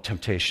level of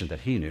temptation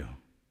that he knew.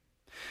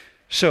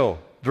 So,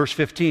 verse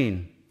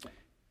 15,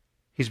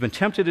 he's been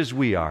tempted as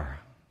we are.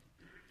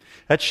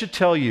 That should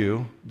tell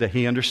you that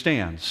he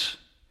understands.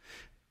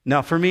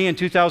 Now, for me in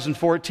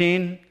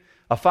 2014,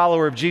 a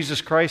follower of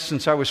Jesus Christ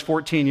since I was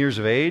 14 years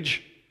of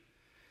age,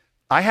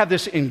 I have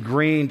this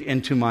ingrained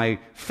into my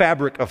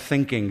fabric of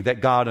thinking that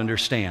God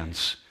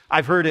understands.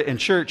 I've heard it in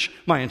church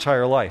my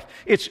entire life.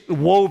 It's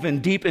woven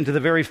deep into the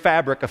very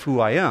fabric of who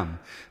I am.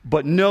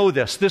 But know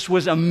this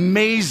was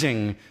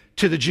amazing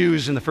to the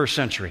Jews in the first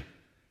century,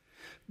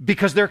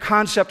 because their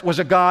concept was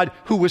a God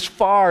who was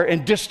far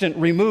and distant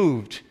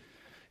removed.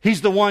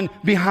 He's the one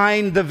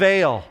behind the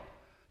veil,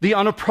 the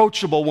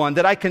unapproachable one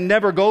that I can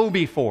never go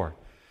before,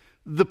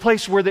 the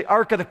place where the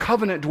Ark of the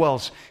Covenant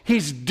dwells.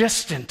 He's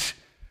distant.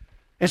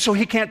 And so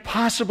he can't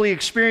possibly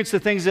experience the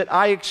things that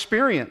I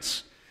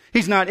experience.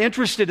 He's not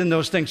interested in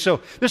those things. So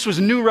this was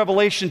new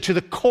revelation to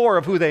the core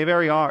of who they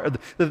are,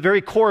 the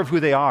very core of who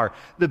they are.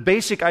 The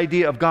basic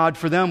idea of God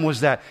for them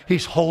was that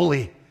he's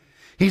holy,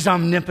 he's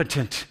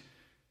omnipotent,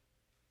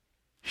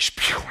 he's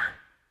pure.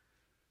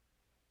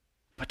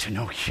 But to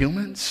know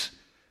humans,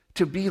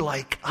 to be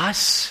like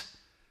us.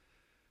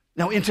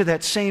 Now, into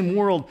that same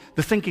world,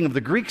 the thinking of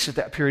the Greeks at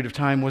that period of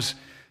time was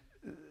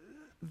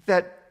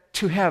that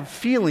to have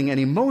feeling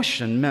and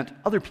emotion meant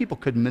other people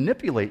could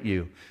manipulate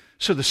you.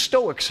 So the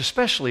Stoics,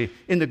 especially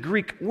in the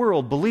Greek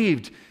world,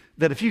 believed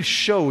that if you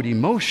showed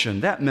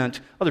emotion, that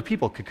meant other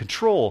people could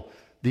control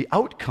the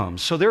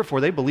outcomes. So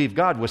therefore, they believed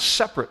God was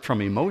separate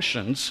from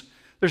emotions.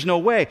 There's no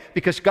way,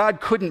 because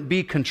God couldn't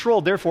be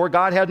controlled. Therefore,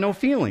 God had no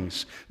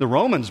feelings. The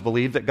Romans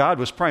believed that God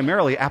was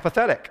primarily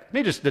apathetic.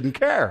 He just didn't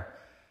care.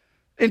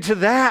 Into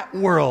that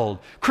world,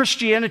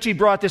 Christianity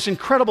brought this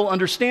incredible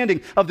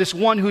understanding of this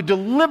one who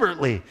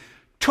deliberately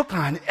took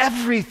on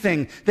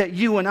everything that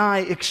you and I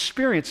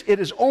experience. It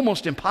is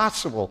almost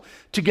impossible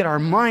to get our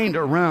mind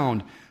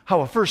around how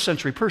a first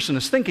century person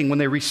is thinking when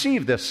they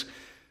receive this,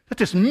 that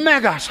this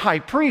Megas high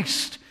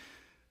priest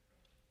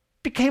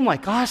became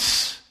like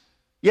us.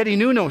 Yet he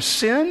knew no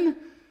sin.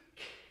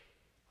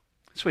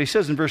 That's what he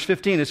says in verse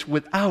 15. It's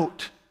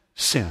without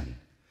sin.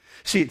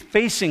 See,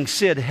 facing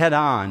sin head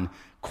on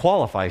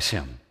qualifies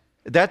him.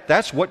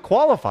 That's what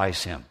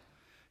qualifies him.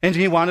 And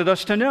he wanted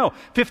us to know.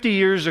 50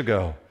 years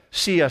ago,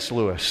 C.S.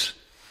 Lewis,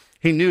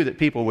 he knew that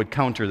people would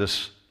counter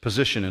this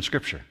position in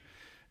Scripture.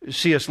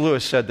 C.S.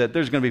 Lewis said that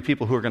there's going to be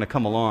people who are going to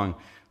come along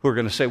who are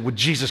going to say, well,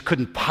 Jesus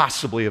couldn't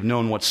possibly have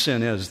known what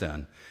sin is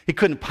then. He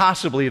couldn't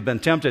possibly have been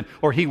tempted,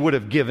 or he would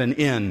have given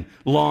in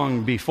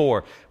long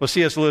before. Well,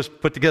 C.S. Lewis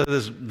put together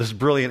this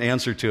brilliant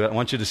answer to it. I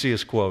want you to see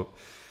his quote.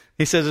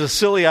 He says, a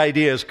silly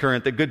idea is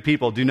current that good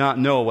people do not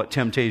know what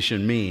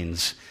temptation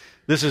means.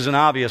 This is an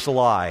obvious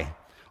lie.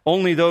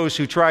 Only those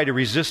who try to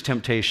resist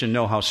temptation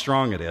know how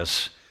strong it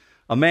is.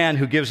 A man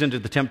who gives into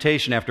the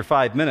temptation after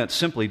 5 minutes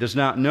simply does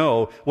not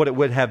know what it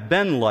would have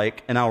been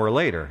like an hour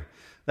later.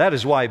 That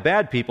is why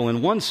bad people,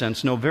 in one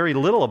sense, know very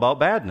little about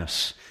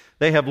badness.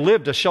 They have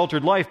lived a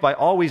sheltered life by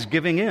always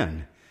giving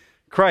in.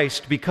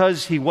 Christ,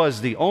 because he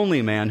was the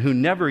only man who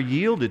never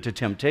yielded to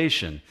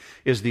temptation,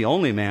 is the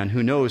only man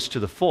who knows to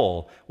the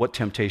full what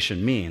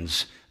temptation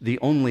means, the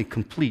only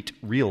complete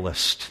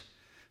realist.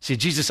 See,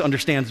 Jesus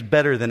understands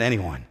better than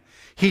anyone.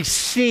 He's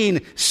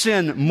seen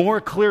sin more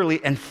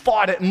clearly and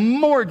fought it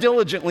more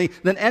diligently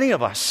than any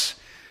of us.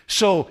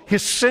 So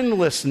his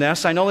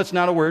sinlessness, I know that's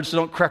not a word, so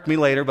don't correct me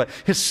later, but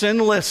his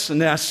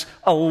sinlessness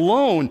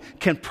alone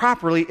can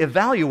properly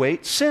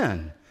evaluate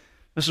sin.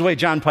 This is the way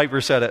John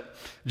Piper said it.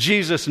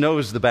 Jesus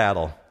knows the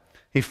battle.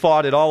 He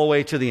fought it all the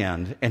way to the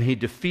end, and he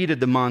defeated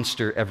the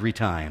monster every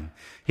time.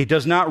 He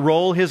does not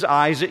roll his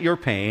eyes at your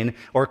pain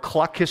or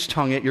cluck his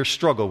tongue at your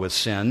struggle with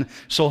sin.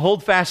 So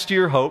hold fast to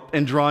your hope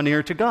and draw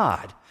near to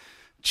God.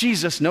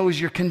 Jesus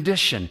knows your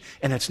condition,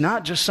 and it's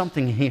not just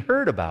something he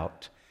heard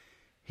about.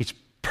 He's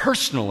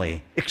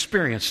personally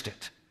experienced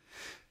it.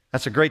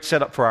 That's a great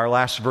setup for our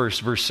last verse,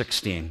 verse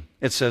 16.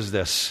 It says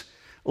this,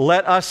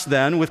 let us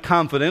then with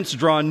confidence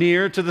draw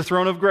near to the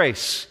throne of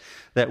grace,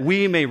 that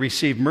we may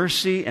receive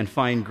mercy and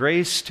find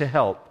grace to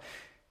help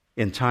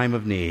in time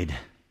of need.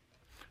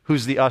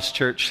 Who's the us,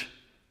 church?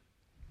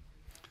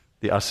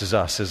 The us is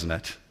us, isn't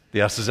it?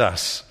 The us is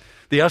us.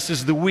 The us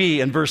is the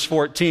we in verse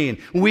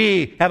 14.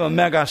 We have a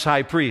Megas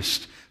high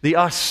priest. The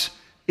us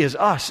is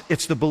us.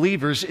 It's the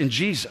believers in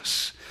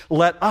Jesus.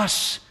 Let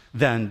us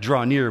then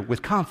draw near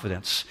with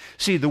confidence.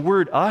 See, the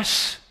word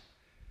us,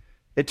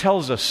 it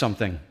tells us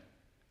something.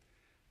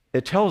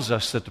 It tells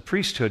us that the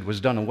priesthood was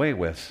done away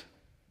with.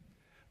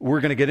 We're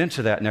going to get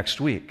into that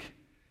next week.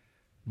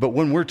 But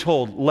when we're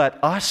told,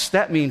 let us,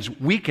 that means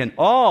we can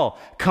all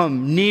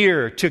come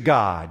near to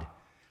God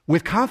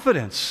with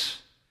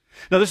confidence.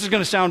 Now, this is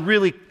going to sound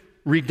really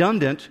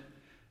redundant,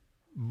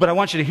 but I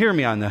want you to hear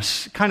me on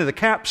this, kind of the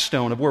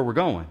capstone of where we're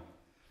going.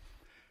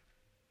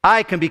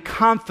 I can be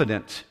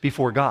confident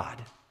before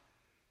God.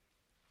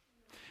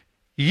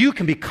 You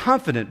can be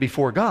confident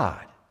before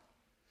God.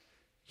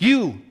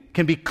 You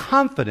can be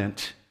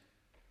confident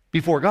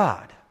before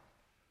God.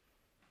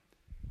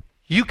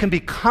 You can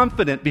be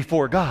confident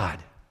before God.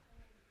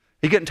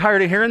 You getting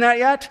tired of hearing that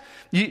yet?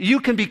 You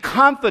can be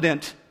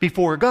confident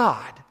before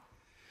God.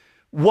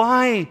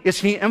 Why is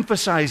he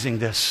emphasizing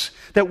this?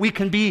 That we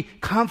can be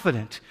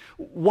confident.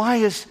 Why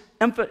is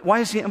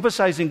he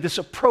emphasizing this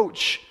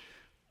approach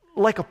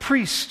like a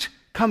priest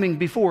coming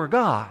before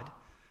God?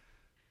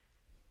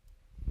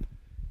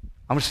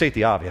 I'm going to state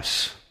the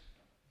obvious.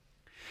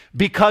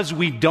 Because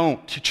we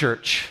don't,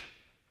 church,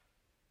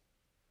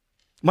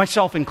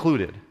 myself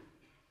included,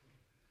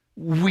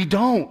 we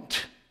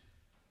don't.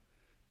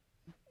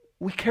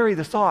 We carry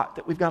the thought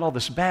that we've got all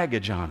this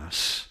baggage on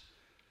us.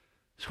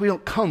 So we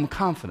don't come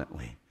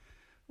confidently.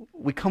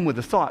 We come with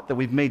the thought that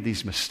we've made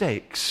these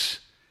mistakes.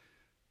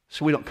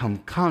 So we don't come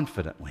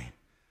confidently.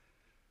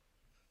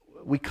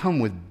 We come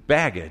with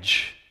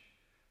baggage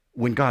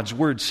when God's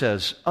word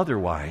says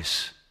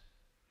otherwise.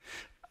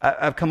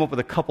 I've come up with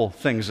a couple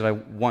things that I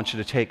want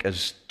you to take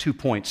as 2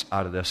 points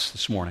out of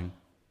this morning.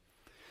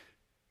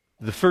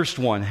 The first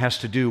one has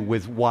to do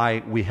with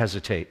why we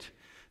hesitate,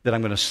 that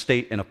I'm going to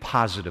state in a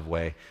positive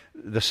way.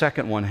 The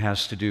second one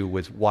has to do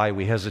with why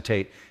we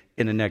hesitate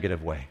in a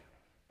negative way.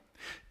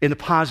 In a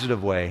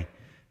positive way,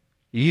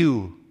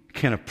 you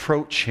can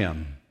approach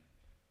him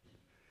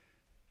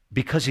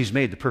because he's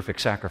made the perfect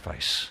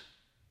sacrifice,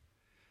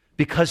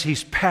 because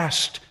he's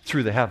passed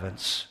through the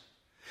heavens,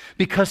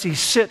 because he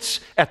sits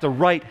at the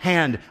right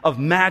hand of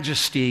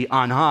majesty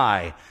on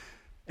high,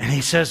 and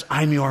he says,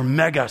 I'm your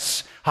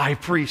Megas high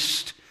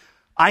priest.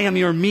 I am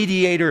your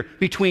mediator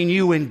between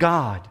you and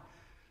God.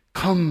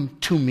 Come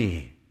to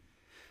me.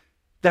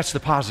 That's the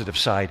positive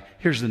side.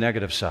 Here's the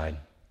negative side.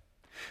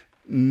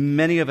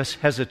 Many of us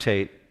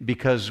hesitate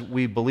because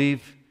we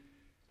believe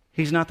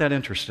he's not that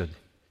interested.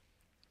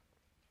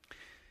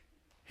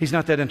 He's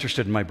not that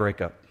interested in my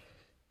breakup.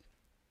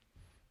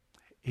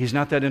 He's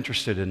not that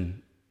interested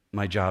in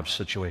my job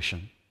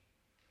situation.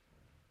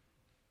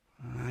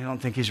 I don't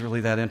think he's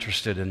really that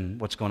interested in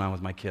what's going on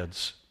with my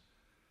kids.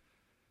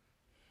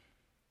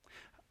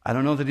 I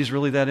don't know that he's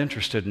really that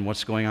interested in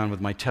what's going on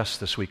with my tests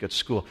this week at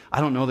school. I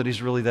don't know that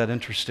he's really that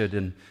interested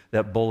in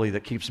that bully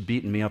that keeps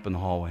beating me up in the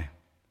hallway.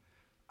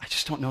 I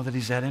just don't know that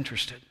he's that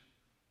interested.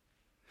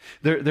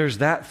 There's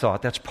that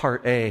thought. That's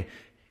part A.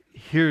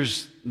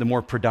 Here's the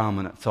more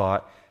predominant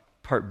thought,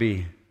 part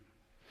B.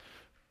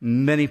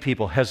 Many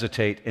people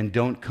hesitate and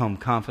don't come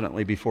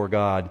confidently before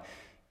God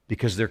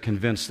because they're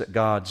convinced that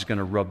God's going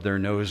to rub their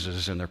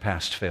noses in their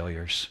past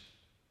failures.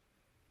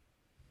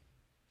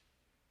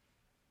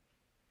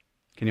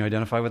 Can you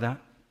identify with that?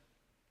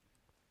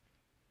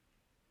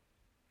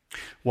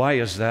 Why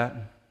is that?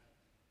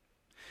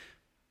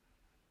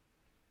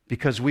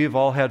 Because we've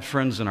all had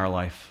friends in our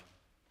life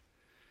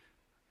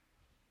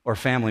or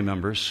family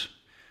members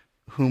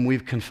whom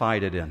we've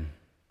confided in.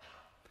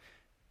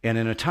 And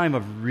in a time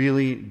of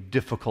really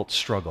difficult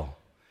struggle,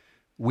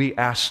 we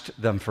asked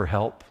them for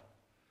help,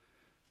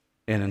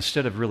 and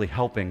instead of really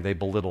helping, they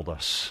belittled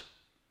us.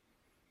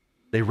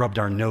 They rubbed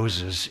our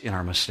noses in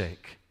our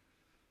mistake.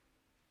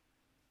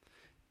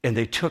 And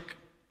they took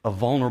a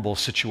vulnerable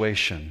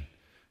situation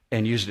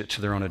and used it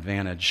to their own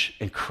advantage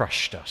and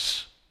crushed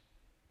us.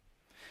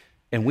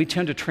 And we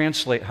tend to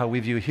translate how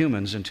we view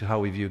humans into how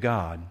we view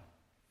God.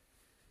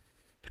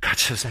 But God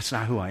says, that's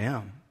not who I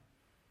am.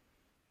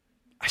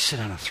 I sit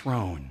on a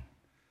throne.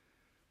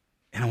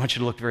 And I want you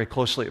to look very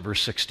closely at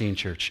verse 16,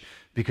 church,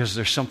 because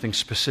there's something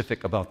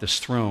specific about this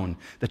throne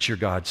that your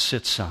God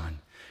sits on.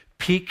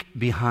 Peek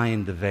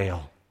behind the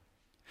veil.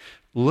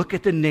 Look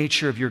at the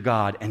nature of your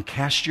God and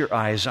cast your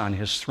eyes on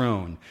his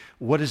throne.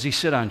 What does he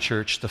sit on,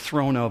 church? The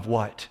throne of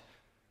what?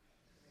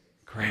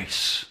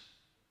 Grace.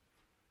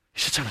 He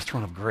sits on a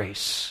throne of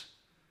grace.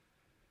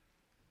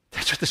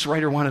 That's what this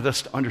writer wanted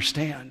us to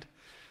understand.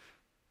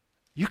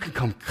 You can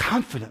come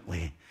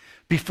confidently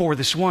before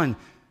this one,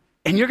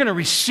 and you're going to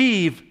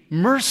receive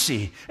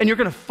mercy, and you're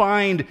going to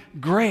find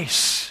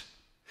grace.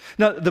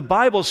 Now, the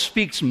Bible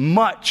speaks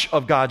much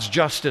of God's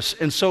justice,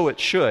 and so it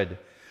should.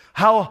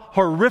 How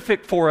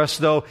horrific for us,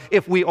 though,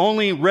 if we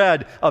only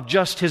read of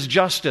just his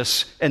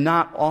justice and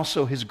not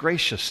also his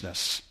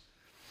graciousness.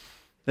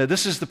 Now,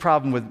 this is the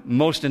problem with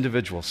most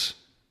individuals.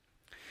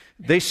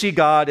 They see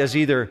God as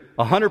either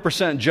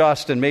 100%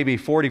 just and maybe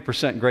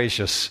 40%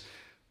 gracious,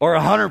 or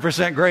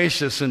 100%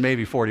 gracious and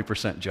maybe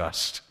 40%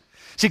 just.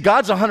 See,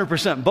 God's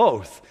 100%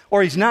 both,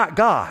 or he's not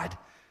God.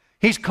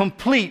 He's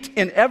complete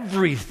in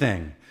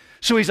everything.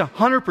 So he's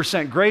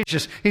 100%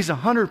 gracious, he's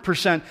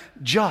 100%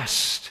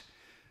 just.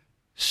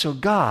 So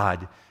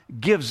God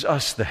gives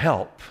us the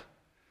help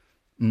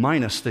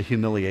minus the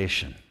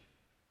humiliation.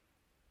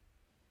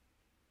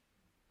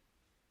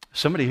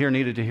 Somebody here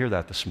needed to hear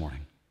that this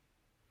morning.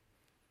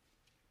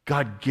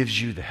 God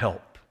gives you the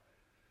help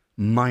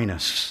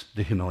minus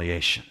the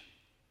humiliation.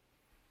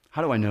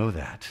 How do I know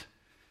that?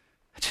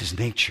 That's his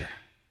nature.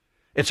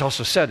 It's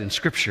also said in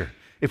Scripture,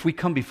 if we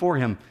come before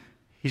him,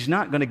 he's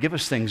not going to give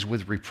us things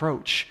with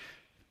reproach.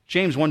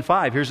 James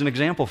 1:5, here's an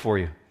example for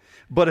you.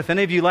 But if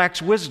any of you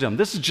lacks wisdom,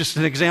 this is just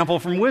an example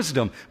from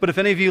wisdom. But if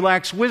any of you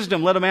lacks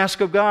wisdom, let him ask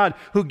of God,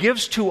 who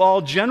gives to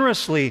all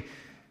generously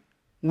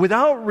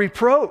without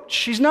reproach.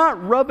 He's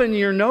not rubbing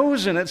your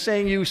nose in it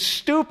saying, you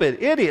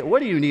stupid idiot,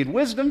 what do you need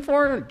wisdom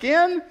for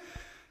again?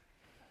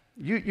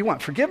 You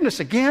want forgiveness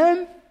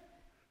again?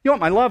 You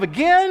want my love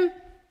again?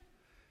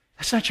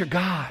 That's not your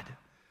God.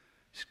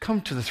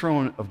 Come to the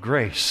throne of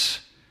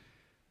grace.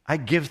 I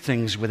give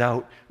things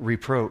without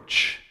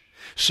reproach.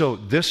 So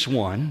this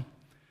one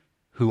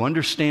who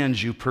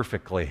understands you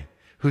perfectly,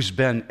 who's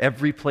been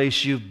every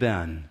place you've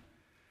been,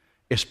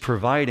 is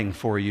providing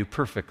for you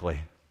perfectly.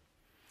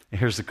 And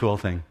here's the cool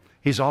thing.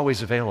 He's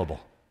always available.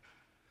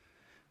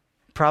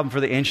 Problem for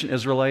the ancient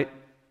Israelite,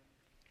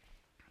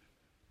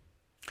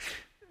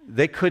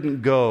 they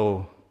couldn't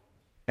go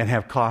and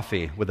have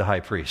coffee with the high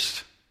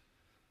priest.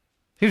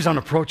 He was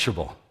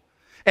unapproachable.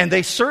 And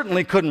they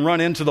certainly couldn't run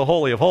into the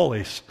Holy of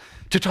Holies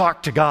to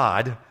talk to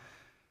God.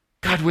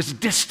 God was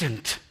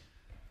distant.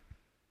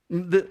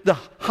 The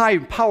high,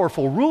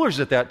 powerful rulers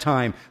at that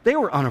time, they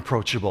were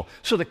unapproachable.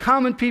 So the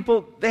common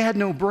people, they had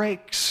no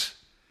breaks.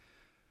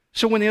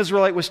 So when the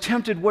Israelite was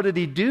tempted, what did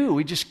he do?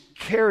 He just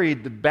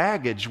carried the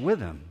baggage with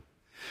him.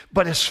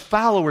 But as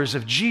followers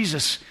of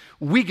Jesus,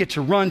 we get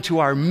to run to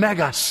our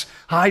megas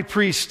high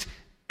priest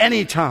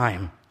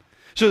anytime.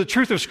 So the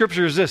truth of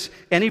Scripture is this: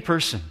 any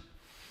person,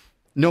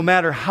 no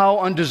matter how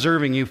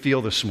undeserving you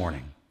feel this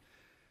morning,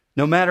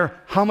 no matter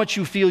how much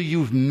you feel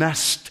you've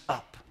messed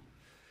up,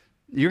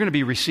 you're going to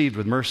be received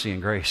with mercy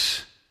and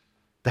grace.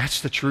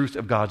 That's the truth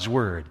of God's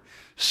Word.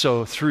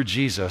 So through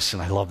Jesus,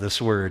 and I love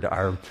this word,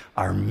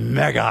 our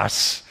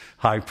megas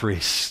high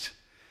priest,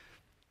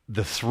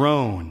 the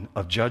throne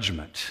of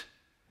judgment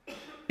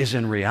is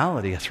in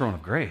reality a throne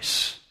of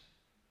grace.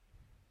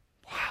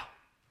 Wow.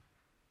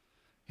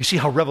 You see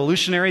how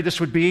revolutionary this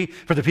would be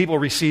for the people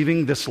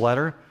receiving this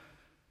letter?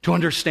 To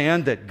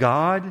understand that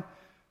God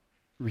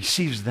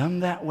receives them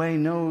that way,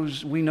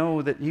 we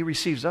know that He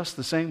receives us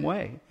the same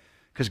way,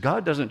 because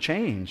God doesn't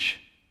change.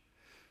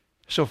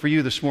 So for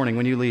you this morning,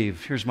 when you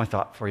leave, here's my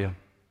thought for you.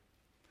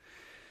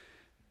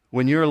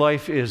 When your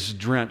life is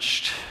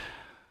drenched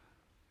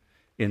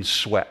in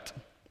sweat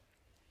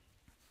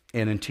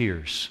and in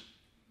tears,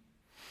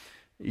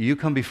 you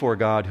come before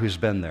God who's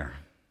been there.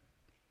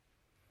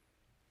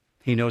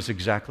 He knows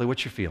exactly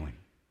what you're feeling.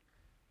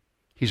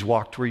 He's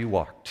walked where you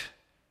walked.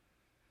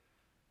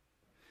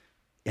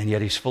 And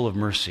yet He's full of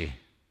mercy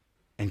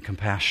and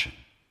compassion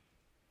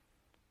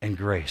and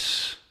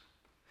grace.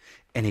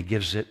 And He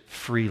gives it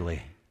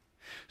freely.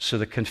 So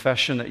the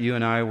confession that you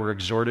and I were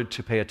exhorted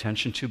to pay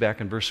attention to back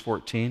in verse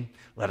 14,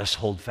 let us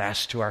hold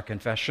fast to our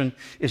confession,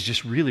 is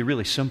just really,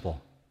 really simple.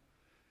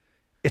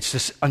 It's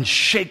this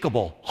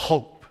unshakable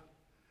hope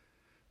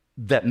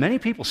that many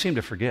people seem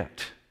to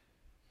forget.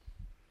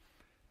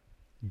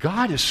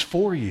 God is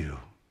for you.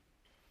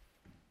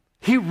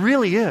 He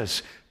really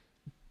is.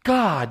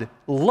 God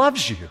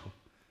loves you.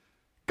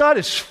 God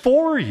is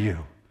for you.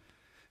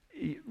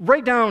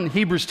 Write down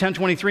Hebrews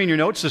 10:23 in your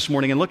notes this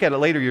morning and look at it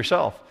later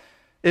yourself.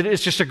 It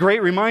is just a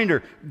great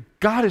reminder.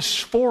 God is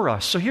for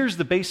us. So here's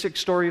the basic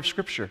story of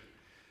Scripture.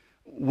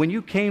 When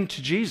you came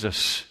to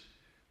Jesus,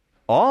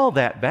 all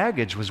that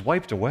baggage was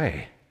wiped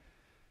away.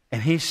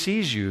 And He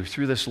sees you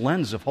through this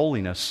lens of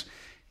holiness,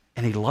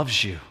 and He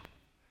loves you.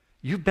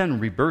 You've been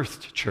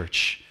rebirthed,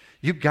 church.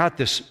 You've got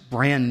this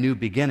brand new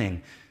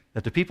beginning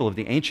that the people of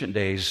the ancient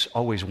days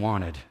always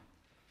wanted.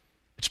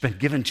 It's been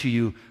given to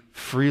you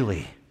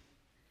freely.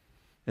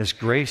 As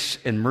grace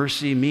and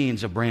mercy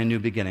means a brand new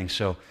beginning.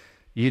 So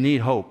you need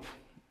hope.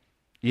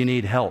 You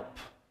need help.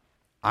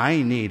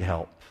 I need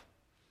help.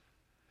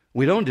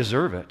 We don't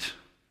deserve it.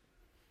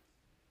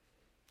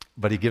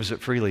 But He gives it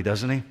freely,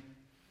 doesn't He?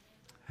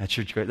 That's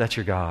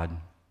your God.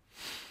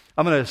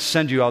 I'm going to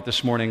send you out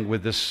this morning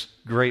with this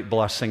great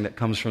blessing that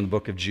comes from the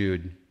book of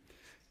Jude.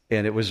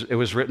 And it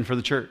was written for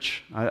the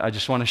church. I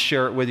just want to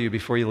share it with you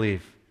before you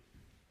leave.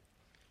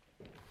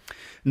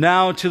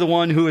 Now to the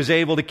one who is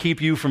able to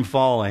keep you from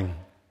falling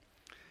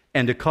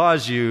and to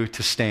cause you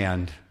to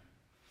stand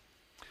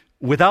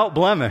without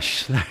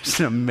blemish. That's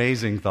an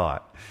amazing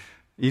thought.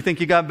 You think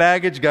you got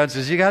baggage? God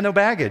says you got no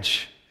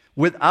baggage.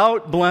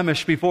 Without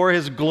blemish before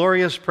His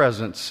glorious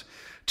presence,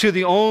 to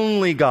the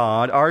only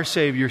God, our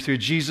Savior, through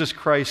Jesus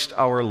Christ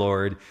our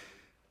Lord,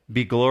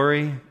 be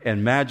glory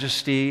and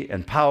majesty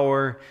and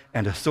power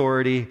and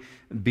authority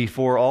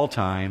before all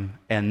time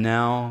and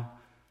now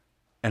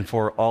and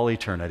for all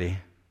eternity.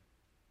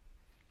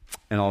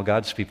 And all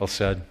God's people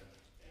said,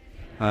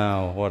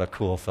 oh, what a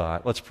cool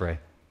thought. Let's pray.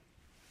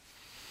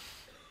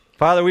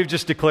 Father, we've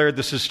just declared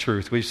this is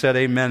truth. We've said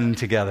amen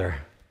together.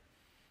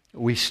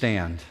 We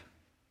stand,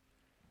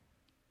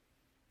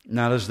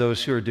 not as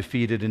those who are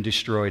defeated and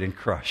destroyed and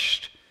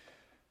crushed,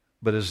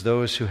 but as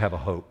those who have a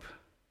hope.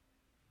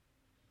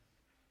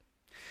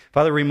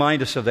 Father,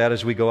 remind us of that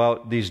as we go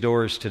out these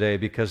doors today,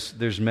 because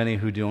there's many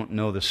who don't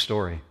know this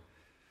story.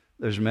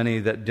 There's many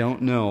that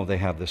don't know they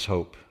have this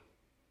hope,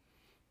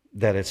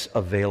 that it's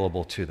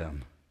available to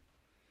them.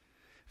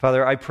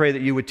 Father, I pray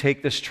that you would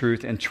take this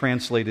truth and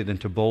translate it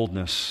into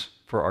boldness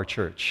for our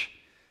church.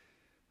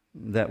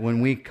 That when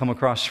we come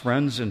across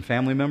friends and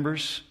family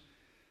members,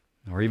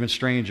 or even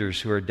strangers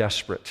who are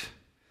desperate,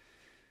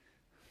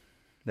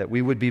 that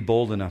we would be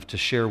bold enough to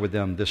share with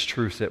them this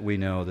truth that we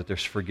know, that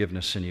there's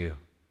forgiveness in you.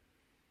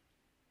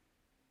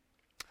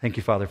 Thank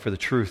you, Father, for the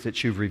truth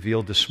that you've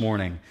revealed this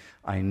morning.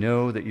 I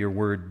know that your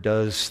word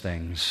does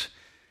things,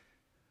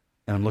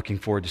 and I'm looking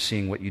forward to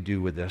seeing what you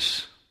do with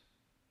this.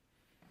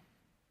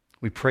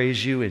 We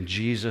praise you in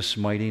Jesus'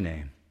 mighty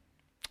name.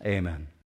 Amen.